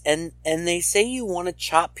says, and they say you want to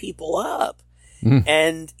chop people up.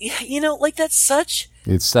 And, you know, like, it's such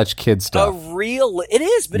kid stuff. It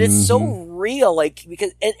is, but it's so real, like,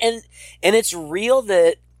 because, and it's real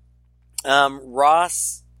that,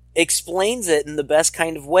 Ross explains it in the best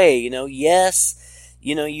kind of way. You know, yes,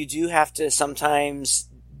 you know, you do have to sometimes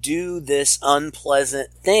do this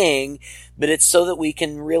unpleasant thing, but it's so that we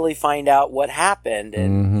can really find out what happened.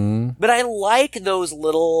 And but I like those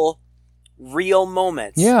little real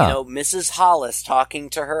moments. Yeah. You know, Mrs. Hollis talking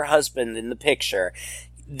to her husband in the picture.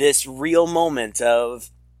 This real moment of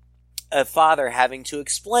a father having to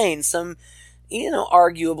explain some, you know,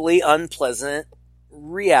 arguably unpleasant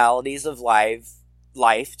realities of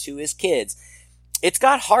life to his kids. It's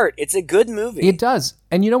got heart. It's a good movie. It does.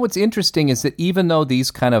 And you know what's interesting is that even though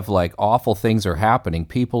these kind of like awful things are happening,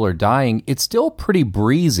 people are dying, it's still pretty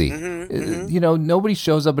breezy. You know, nobody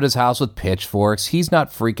shows up at his house with pitchforks. He's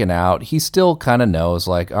not freaking out. He still kind of knows,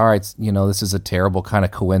 like, all right, you know, this is a terrible kind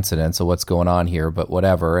of coincidence of what's going on here, but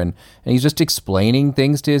whatever. And he's just explaining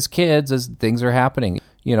things to his kids as things are happening.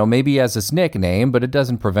 You know, maybe he has this nickname, but it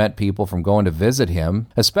doesn't prevent people from going to visit him,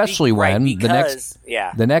 especially when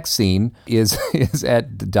the next scene is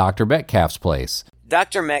at Dr. Metcalf's place.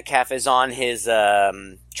 Dr. Metcalf is on his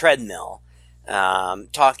treadmill,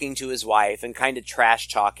 talking to his wife and kind of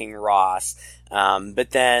trash-talking Ross.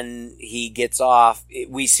 But then he gets off.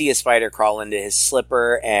 We see a spider crawl into his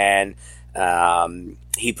slipper, and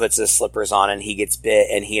he puts his slippers on, and he gets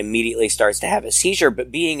bit, and he immediately starts to have a seizure.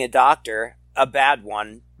 But being a doctor, a bad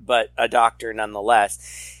one, but a doctor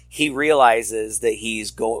nonetheless, he realizes that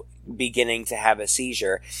he's beginning to have a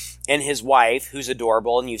seizure. And his wife, who's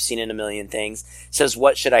adorable, and you've seen in a million things, says,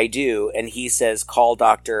 "What should I do?" And he says, "Call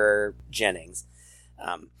Dr. Jennings."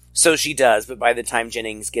 So she does, but by the time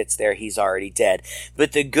Jennings gets there, he's already dead.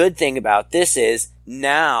 But the good thing about this is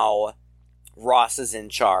now Ross is in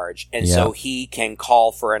charge, and so he can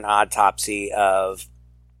call for an autopsy of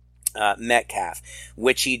Metcalf,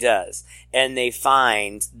 which he does. And they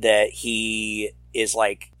find that he is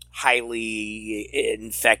like highly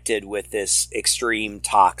infected with this extreme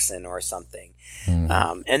toxin or something.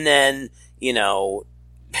 And then, you know,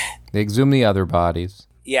 they exhume the other bodies.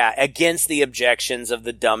 Yeah, against the objections of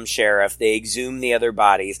the dumb sheriff, they exhume the other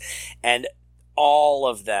bodies, and all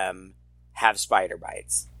of them have spider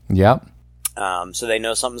bites. Yep. So they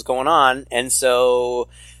know something's going on, and so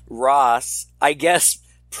Ross, I guess,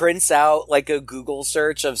 prints out like a Google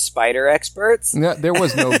search of spider experts. No, there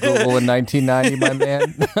was no Google in 1990, my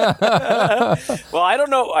man. Well, I don't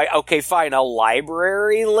know. Okay, fine. A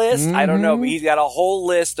library list? I don't know. But he's got a whole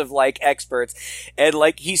list of like experts. And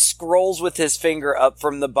like he scrolls with his finger up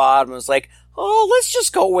from the bottom and is like, oh, let's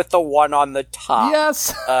just go with the one on the top.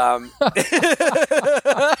 Yes.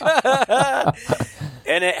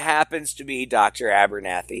 And it happens to be Dr.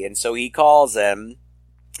 Abernathy. And so he calls him.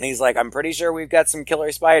 And he's like, I'm pretty sure we've got some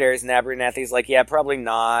killer spiders. And Abernathy's like, yeah, probably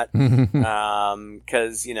not.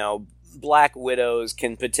 Because, you know, black widows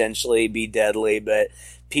can potentially be deadly, but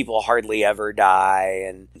people hardly ever die.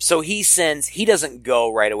 And so he doesn't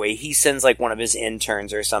go right away. He sends like one of his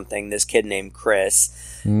interns or something, this kid named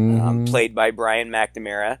Chris, played by Brian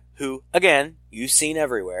McNamara, who, again, you've seen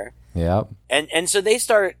everywhere. Yep. And so they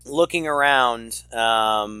start looking around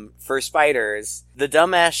for spiders. The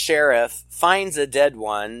dumbass sheriff finds a dead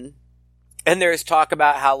one, and there's talk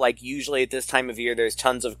about how, like, usually at this time of year there's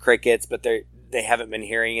tons of crickets, but they haven't been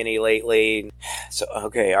hearing any lately. So,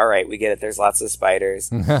 okay, all right, we get it. There's lots of spiders.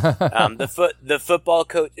 The football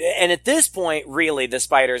coach, and at this point, really, the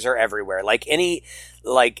spiders are everywhere. Like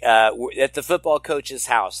at the football coach's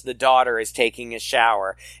house, the daughter is taking a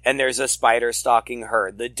shower, and there's a spider stalking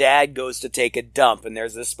her. The dad goes to take a dump, and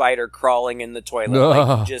there's a spider crawling in the toilet.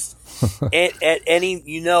 Like, just at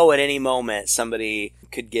any moment, somebody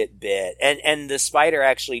could get bit. And the spider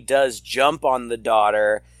actually does jump on the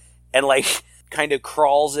daughter, and like kind of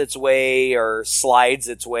crawls its way or slides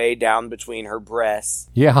its way down between her breasts.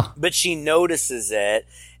 Yeah. But she notices it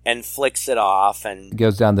and flicks it off and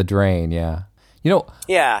goes down the drain. Yeah. You know,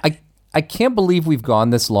 yeah. I can't believe we've gone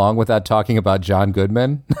this long without talking about John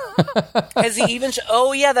Goodman. Has he even?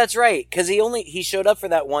 Oh yeah, that's right. Because he showed up for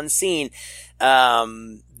that one scene.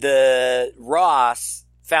 The Ross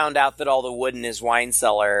found out that all the wood in his wine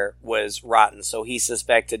cellar was rotten, so he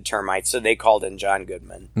suspected termites. So they called in John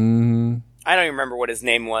Goodman. Mm-hmm. I don't even remember what his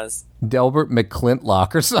name was. Delbert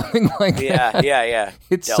McClintock or something like that. Yeah.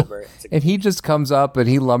 Delbert. And he just comes up and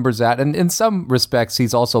he lumbers out. And in some respects,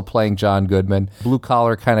 he's also playing John Goodman,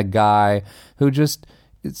 blue-collar kind of guy who just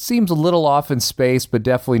it seems a little off in space, but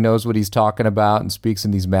definitely knows what he's talking about and speaks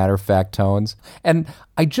in these matter-of-fact tones. And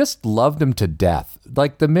I just loved him to death.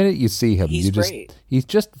 Like, the minute you see him, he's great. He's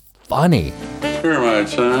just funny.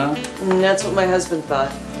 Termites, huh? That's what my husband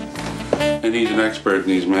thought. And he's an expert in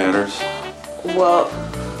these matters. Well,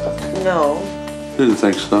 no. Didn't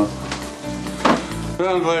think so. But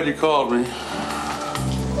I'm glad you called me.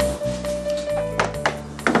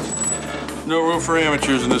 No room for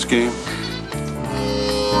amateurs in this game.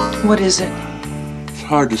 What is it? It's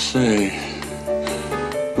hard to say.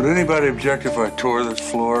 Would anybody object if I tore this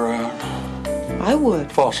floor out? I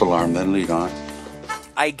would. False alarm, then lead on.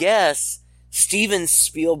 I guess Steven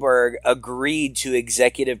Spielberg agreed to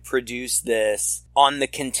executive produce this on the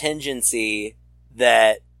contingency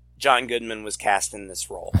that John Goodman was cast in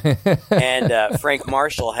this role. And Frank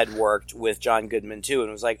Marshall had worked with John Goodman too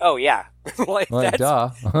and was like, oh yeah, that's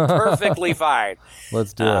duh. perfectly fine.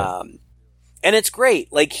 Let's do it. And it's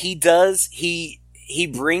great. Like he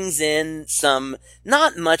brings in some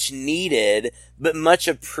not much needed, but much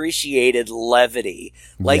appreciated levity.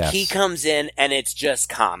 Like Yes. he comes in and it's just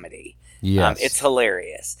comedy. Yes. It's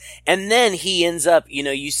hilarious. And then he ends up,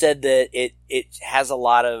 you said that it has a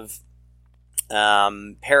lot of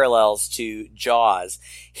parallels to Jaws.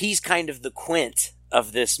 He's kind of the Quint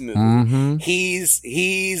of this movie. Mm-hmm.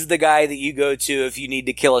 He's the guy that you go to if you need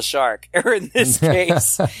to kill a shark, or in this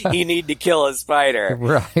case, you need to kill a spider.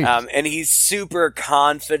 Right. And he's super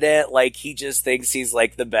confident, like he just thinks he's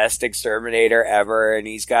like the best exterminator ever, and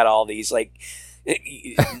he's got all these like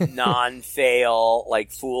non-fail,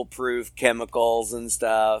 like foolproof chemicals and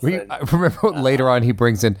stuff. I remember later on he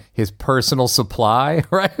brings in his personal supply,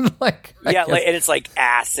 right? And it's like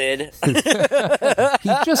acid.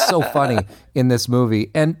 He's just so funny in this movie.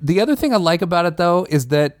 And the other thing I like about it, though, is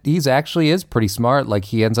that he's actually is pretty smart. Like,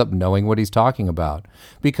 he ends up knowing what he's talking about.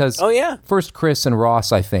 Because first Chris and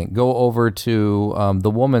Ross, I think, go over to the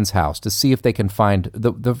woman's house to see if they can find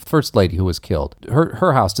the first lady who was killed,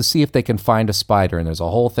 her house, to see if they can find a spider. And there's a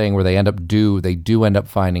whole thing where they do end up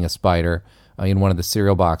finding a spider in one of the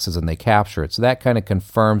cereal boxes, and they capture it. So that kind of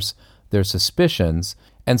confirms their suspicions.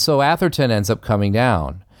 And so Atherton ends up coming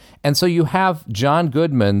down. And so you have John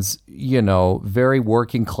Goodman's, very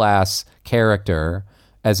working class character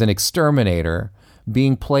as an exterminator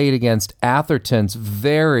being played against Atherton's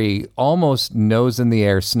very almost nose in the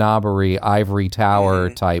air snobbery ivory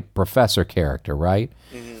tower type professor character, right?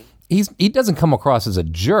 Mm-hmm. He doesn't come across as a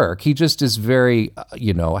jerk. He just is very,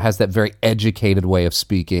 has that very educated way of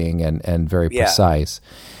speaking and very precise.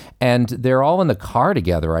 And they're all in the car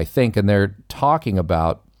together, I think, and they're talking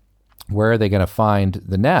about where are they going to find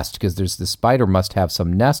the nest, because the spider must have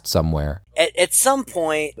some nest somewhere. At some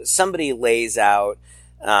point, somebody lays out.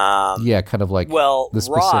 Kind of like the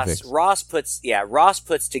specifics. Ross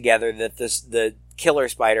puts together that the killer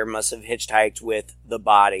spider must have hitchhiked with the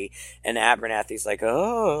body, and Abernathy's like,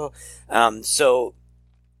 oh. So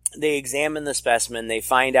they examine the specimen. They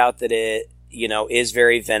find out that it, is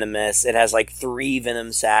very venomous. It has like 3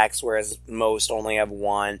 venom sacs, whereas most only have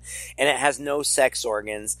 1, and it has no sex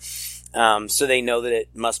organs. So they know that it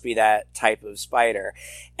must be that type of spider.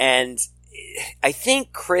 And I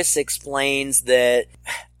think Chris explains that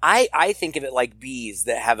I think of it like bees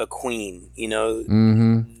that have a queen,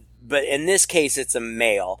 Mm-hmm. But in this case, it's a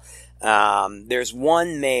male. There's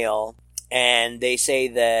one male, and they say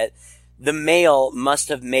that the male must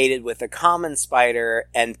have mated with a common spider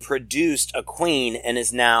and produced a queen, and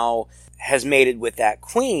has mated with that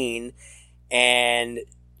queen, and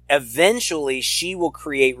eventually she will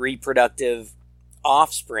create reproductive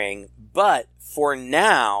offspring. But for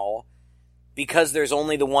now, because there's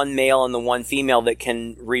only the one male and the one female that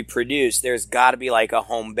can reproduce, there's got to be like a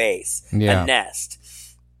home base, a nest.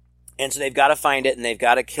 And so they've got to find it, and they've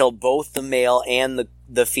got to kill both the male and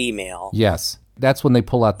the female. Yes. That's when they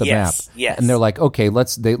pull out the map. Yes. And they're like, okay,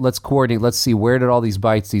 let's coordinate. Let's see, where did all these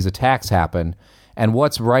bites, these attacks happen? And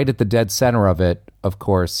what's right at the dead center of it, of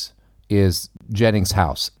course, is Jennings'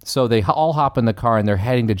 house. So they all hop in the car and they're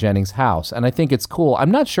heading to Jennings' house. And I think it's cool. I'm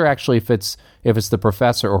not sure actually if it's the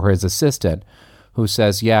professor or his assistant who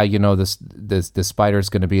says, this spider's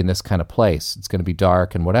going to be in this kind of place. It's going to be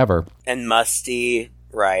dark and whatever. And musty.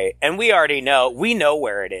 Right. And we already know. We know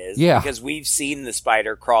where it is. Yeah. Because we've seen the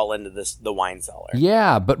spider crawl into the wine cellar.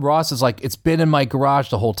 Yeah, but Ross is like, it's been in my garage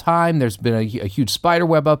the whole time. There's been a huge spider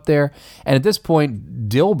web up there. And at this point,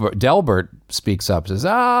 Delbert speaks up, says,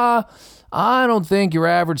 I don't think your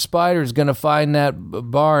average spider is going to find that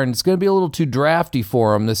barn. It's going to be a little too drafty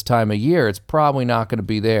for him this time of year. It's probably not going to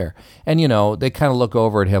be there. And, they kind of look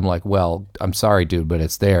over at him like, well, I'm sorry, dude, but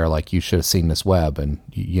it's there. Like, you should have seen this web, and,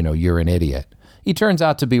 you're an idiot. He turns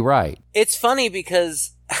out to be right. It's funny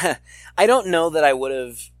because I don't know that I would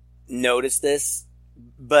have noticed this,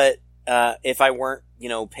 but if I weren't,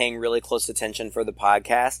 paying really close attention for the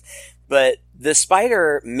podcast. But the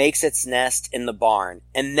spider makes its nest in the barn,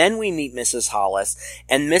 and then we meet Mrs. Hollis,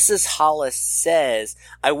 and Mrs. Hollis says,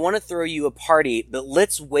 I want to throw you a party, but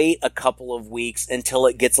let's wait a couple of weeks until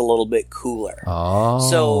it gets a little bit cooler. Oh.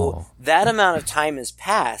 So that amount of time has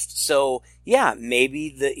passed. So, yeah,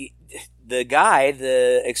 maybe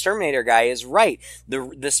the exterminator guy is right.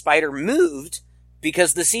 The spider moved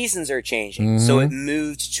because the seasons are changing. So it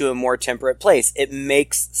moved to a more temperate place. It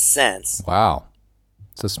makes sense. Wow.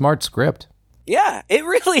 It's a smart script. Yeah, it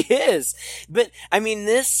really is. But, I mean,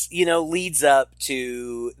 this, leads up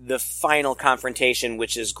to the final confrontation,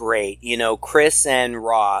 which is great. Chris and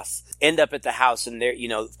Ross end up at the house, and they're,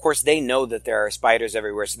 of course, they know that there are spiders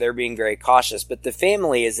everywhere, so they're being very cautious. But the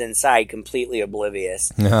family is inside completely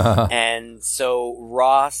oblivious. And so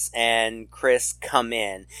Ross and Chris come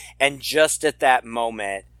in, and just at that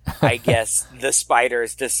moment, I guess the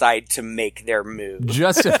spiders decide to make their move.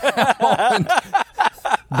 Just at that moment.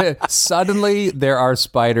 Suddenly, there are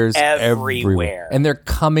spiders everywhere. And they're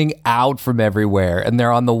coming out from everywhere. And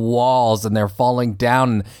they're on the walls, and they're falling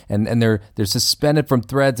down, and they're suspended from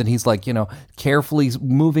threads. And he's like, carefully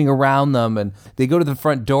moving around them. And they go to the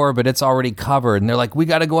front door, but it's already covered. And they're like, we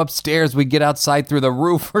got to go upstairs. We get outside through the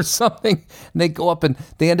roof or something. And they go up, and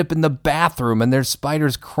they end up in the bathroom. And there's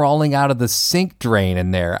spiders crawling out of the sink drain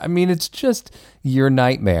in there. I mean, it's just your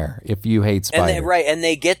nightmare if you hate spiders. And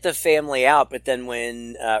they get the family out, but then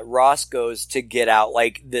when Ross goes to get out,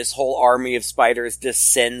 like, this whole army of spiders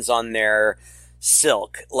descends on their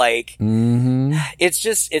silk. Like, it's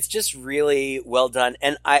just really well done.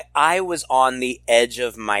 And I was on the edge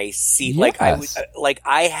of my seat. Yes.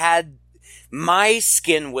 I had my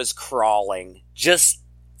skin was crawling just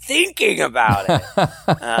thinking about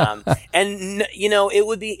it. And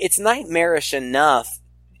it's nightmarish enough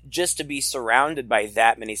just to be surrounded by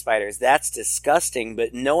that many spiders. That's disgusting,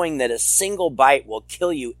 but knowing that a single bite will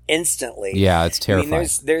kill you instantly. Yeah, it's terrifying. I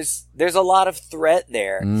mean, there's a lot of threat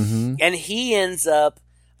there. And he ends up,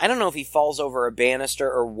 I don't know if he falls over a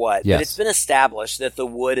banister or what, yes. But it's been established that the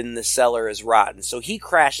wood in the cellar is rotten. So he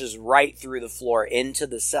crashes right through the floor into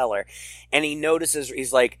the cellar, and he notices,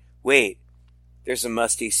 he's like, wait, there's a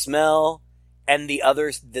musty smell. And the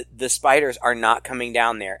others, the spiders are not coming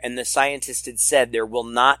down there. And the scientist had said there will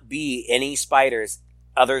not be any spiders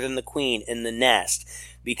other than the queen in the nest,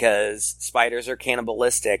 because spiders are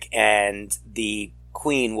cannibalistic and the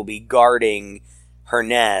queen will be guarding her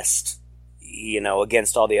nest,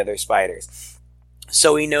 against all the other spiders.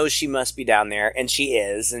 So he knows she must be down there, and she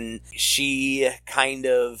is. And she kind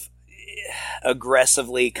of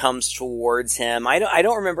aggressively comes towards him. I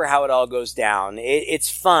don't remember how it all goes down. It's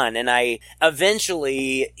fun, and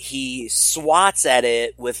eventually he swats at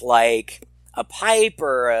it with like a pipe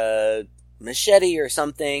or a machete or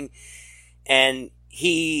something, and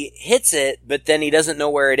he hits it, but then he doesn't know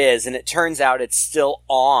where it is, and it turns out it's still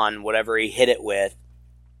on whatever he hit it with.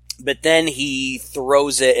 But then he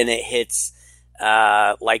throws it, and it hits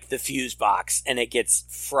like the fuse box, and it gets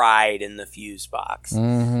fried in the fuse box.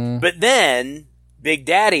 But then Big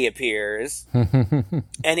Daddy appears,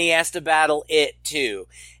 and he has to battle it too.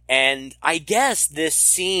 And I guess this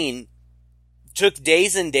scene took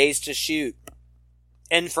days and days to shoot.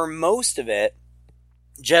 And for most of it,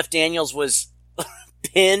 Jeff Daniels was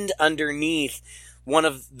pinned underneath one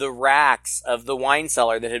of the racks of the wine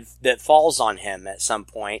cellar that falls on him at some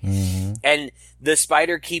point. And the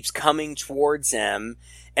spider keeps coming towards him,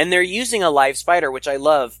 and they're using a live spider, which I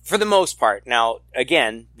love for the most part. Now,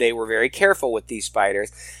 again, they were very careful with these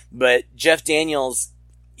spiders, but Jeff Daniels,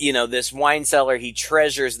 this wine cellar, he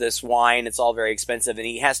treasures this wine. It's all very expensive, and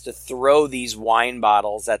he has to throw these wine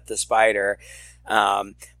bottles at the spider.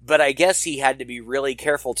 But I guess he had to be really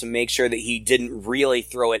careful to make sure that he didn't really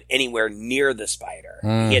throw it anywhere near the spider.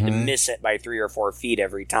 He had to miss it by 3 or 4 feet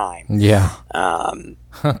every time. Yeah. Can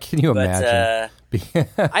you imagine?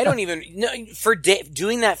 I don't even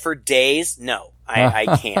doing that for days. No,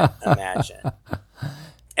 I can't imagine.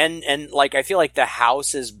 And like, I feel like the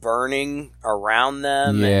house is burning around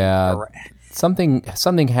them. Yeah.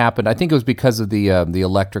 Something happened. I think it was because of the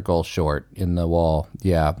electrical short in the wall.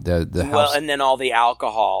 Yeah, the house. Well, and then all the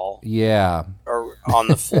alcohol. Yeah, or on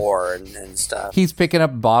the floor and stuff. He's picking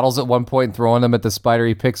up bottles at one point and throwing them at the spider.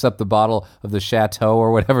 He picks up the bottle of the Chateau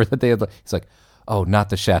or whatever that they had. He's like, "Oh, not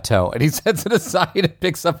the Chateau," and he sets it aside and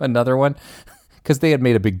picks up another one because they had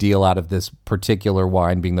made a big deal out of this particular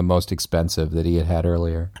wine being the most expensive that he had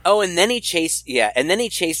earlier. Oh, and then he chases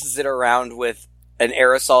it around with an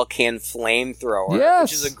aerosol can flamethrower, yes.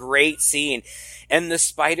 which is a great scene. And the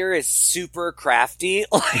spider is super crafty.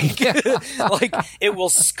 Like it will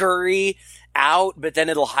scurry out, but then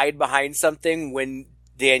it'll hide behind something when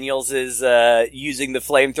Daniels is using the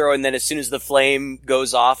flamethrower, and then as soon as the flame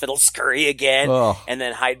goes off, it'll scurry again and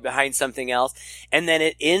then hide behind something else. And then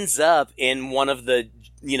it ends up in one of the,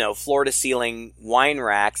 floor-to-ceiling wine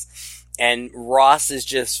racks. And Ross is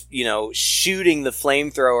just, shooting the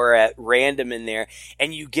flamethrower at random in there.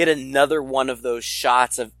 And you get another one of those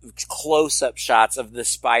close-up shots of the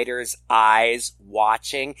spider's eyes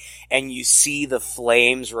watching. And you see the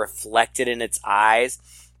flames reflected in its eyes.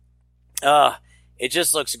 It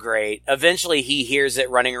just looks great. Eventually he hears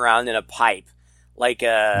it running around in a pipe. Like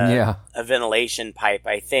a ventilation pipe,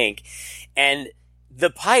 I think. And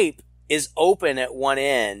the pipe is open at one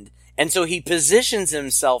end. And so he positions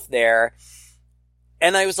himself there,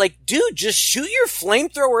 and I was like, dude, just shoot your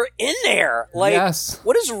flamethrower in there. Like, yes.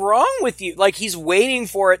 What is wrong with you? Like, he's waiting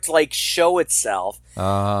for it to, show itself.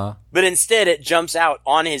 But instead, it jumps out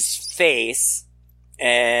on his face,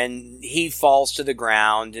 and he falls to the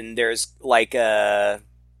ground, and there's, a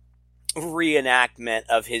reenactment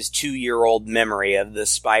of his 2-year-old memory of the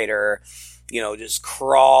spider, just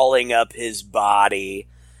crawling up his body.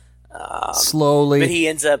 Slowly. But he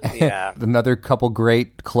ends up, another couple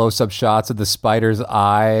great close-up shots of the spider's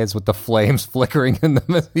eyes with the flames flickering in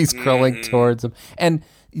them as he's crawling towards him. And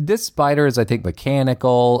this spider is, I think,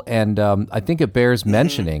 mechanical, and I think it bears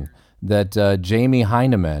mentioning that Jamie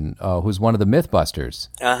Heineman, who's one of the Mythbusters,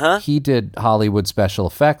 he did Hollywood special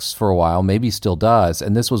effects for a while, maybe still does,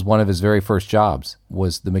 and this was one of his very first jobs,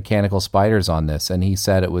 was the mechanical spiders on this, and he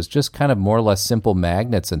said it was just kind of more or less simple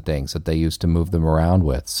magnets and things that they used to move them around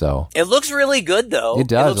with. So it looks really good, though. It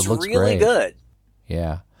does. It looks really great. Good.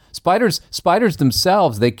 Yeah. Spiders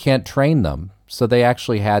themselves, they can't train them, so they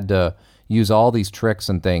actually had to use all these tricks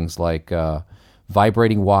and things like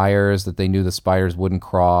vibrating wires that they knew the spiders wouldn't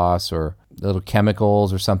cross, or little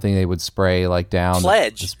chemicals or something they would spray down.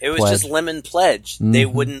 Pledge. It was just lemon pledge. Mm-hmm. They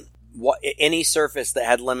wouldn't any surface that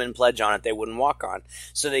had lemon pledge on it, they wouldn't walk on.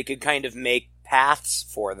 So they could kind of make paths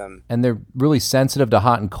for them. And they're really sensitive to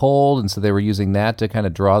hot and cold, and so they were using that to kind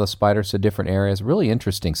of draw the spiders to different areas. Really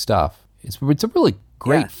interesting stuff. It's a really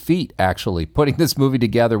great feat, actually, putting this movie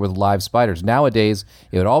together with live spiders. Nowadays,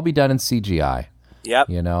 it would all be done in CGI. Yep.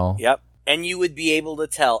 Yep. And you would be able to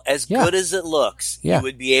tell, as good as it looks, you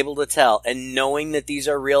would be able to tell. And knowing that these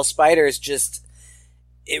are real spiders,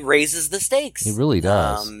 it raises the stakes. It really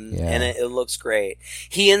does. And it looks great.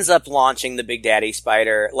 He ends up launching the Big Daddy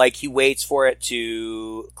spider. He waits for it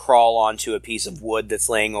to crawl onto a piece of wood that's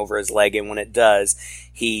laying over his leg. And when it does,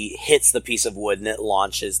 he hits the piece of wood and it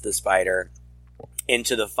launches the spider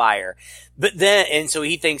into the fire. But then, and so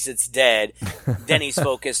he thinks it's dead. Then he's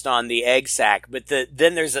focused on the egg sac. But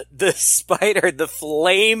then there's the spider, the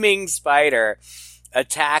flaming spider,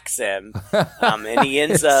 attacks him, and he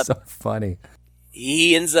ends up so funny.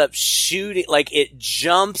 He ends up shooting, it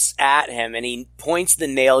jumps at him, and he points the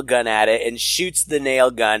nail gun at it and shoots the nail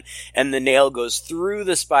gun, and the nail goes through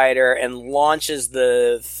the spider and launches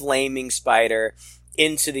the flaming spider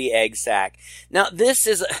into the egg sac. Now,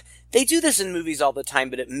 they do this in movies all the time,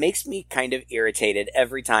 but it makes me kind of irritated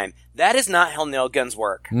every time. That is not how nail guns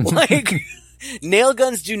work. Nail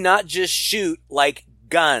guns do not just shoot like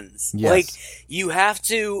guns. Yes. You have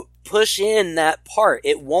to push in that part.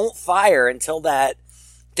 It won't fire until that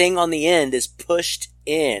thing on the end is pushed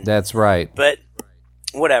in. That's right. But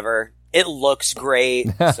whatever. It looks great.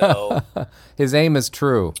 So his aim is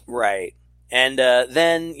true. Right. And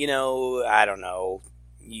then, I don't know.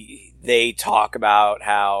 They talk about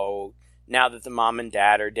how now that the mom and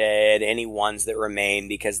dad are dead, any ones that remain,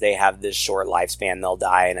 because they have this short lifespan, they'll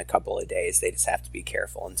die in a couple of days. They just have to be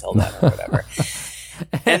careful until then or whatever.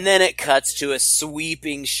 And then it cuts to a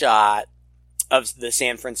sweeping shot of the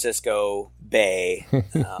San Francisco Bay.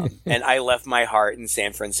 And I Left My Heart in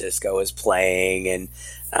San Francisco is playing, and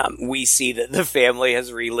we see that the family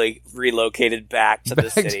has relocated back to the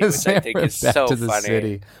city, which I think is so to the funny.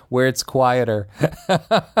 City, where it's quieter.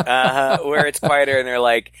 Where it's quieter, and they're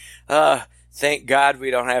like, thank God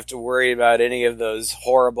we don't have to worry about any of those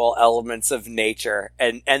horrible elements of nature.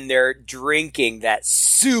 And they're drinking that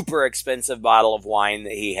super expensive bottle of wine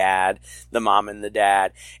that he had, the mom and the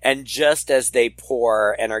dad. And just as they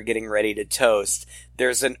pour and are getting ready to toast,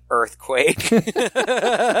 there's an earthquake. The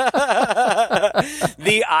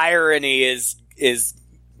irony is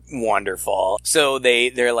wonderful. So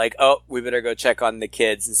they're like, oh, we better go check on the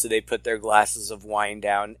kids. And so they put their glasses of wine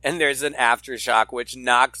down, and there's an aftershock which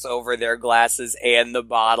knocks over their glasses and the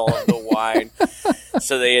bottle of the wine.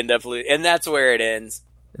 So they end up losing, and that's where it ends.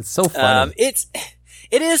 It's so funny.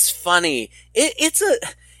 It is funny.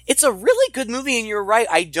 It's a really good movie, and you're right.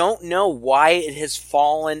 I don't know why it has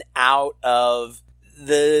fallen out of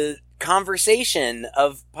the conversation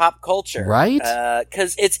of pop culture, right?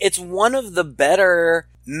 Because it's one of the better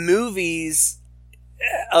movies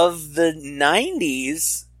of the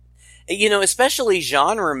 90s, especially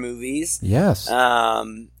genre movies. Yes.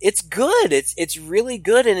 It's good. It's really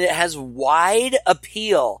good, and it has wide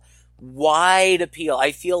appeal.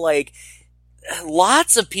 I feel like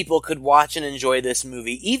lots of people could watch and enjoy this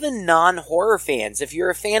movie, even non-horror fans. If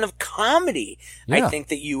you're a fan of comedy, I think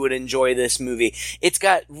that you would enjoy this movie. It's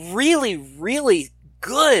got really, really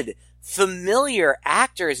good, familiar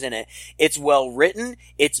actors in it. It's well written.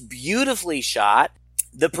 It's beautifully shot.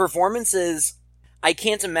 The performances, I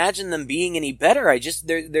can't imagine them being any better.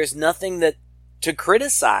 There's nothing to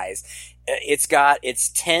criticize. It's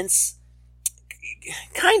tense,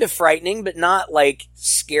 kind of frightening, but not like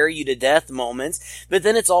scare you to death moments. But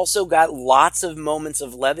then it's also got lots of moments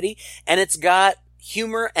of levity, and it's got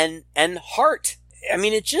humor and heart. I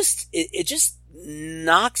mean, it just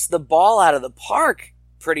knocks the ball out of the park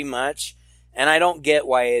pretty much. And I don't get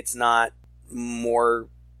why it's not more.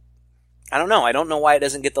 I don't know. I don't know why it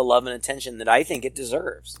doesn't get the love and attention that I think it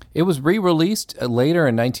deserves. It was re-released later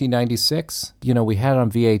in 1996. We had it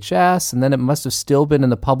on VHS, and then it must have still been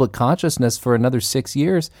in the public consciousness for another 6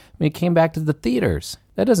 years. I mean, it came back to the theaters.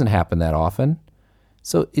 That doesn't happen that often.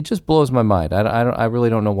 So it just blows my mind. I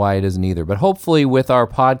really don't know why it isn't either. But hopefully with our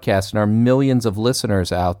podcast and our millions of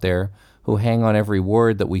listeners out there who hang on every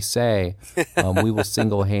word that we say, we will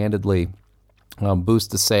single-handedly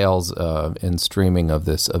boost the sales and streaming of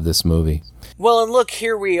this movie. Well, and look,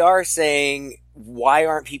 here we are saying, why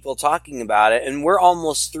aren't people talking about it? And we're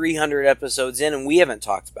almost 300 episodes in, and we haven't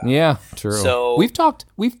talked about it. Yeah, true. So we've thought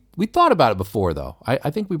about it before, though.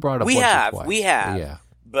 I think we brought it up once or twice. We have. Yeah.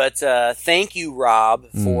 But thank you, Rob,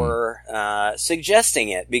 for suggesting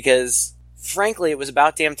it, because frankly, it was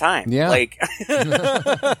about damn time. Yeah.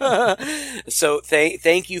 So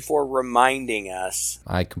thank you for reminding us.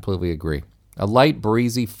 I completely agree. A light,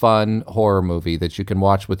 breezy, fun horror movie that you can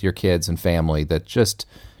watch with your kids and family that just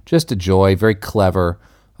a joy, very clever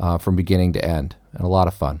from beginning to end, and a lot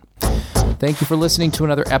of fun. Thank you for listening to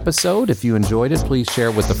another episode. If you enjoyed it, please share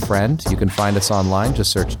it with a friend. You can find us online.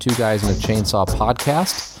 Just search Two Guys and a Chainsaw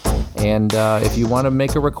Podcast. And if you want to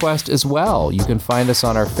make a request as well, you can find us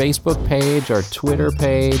on our Facebook page, our Twitter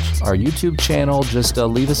page, our YouTube channel. Just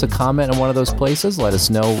leave us a comment in one of those places. Let us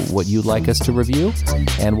know what you'd like us to review,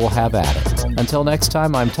 and we'll have at it. Until next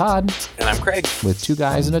time, I'm Todd. And I'm Craig. With Two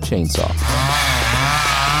Guys and a Chainsaw.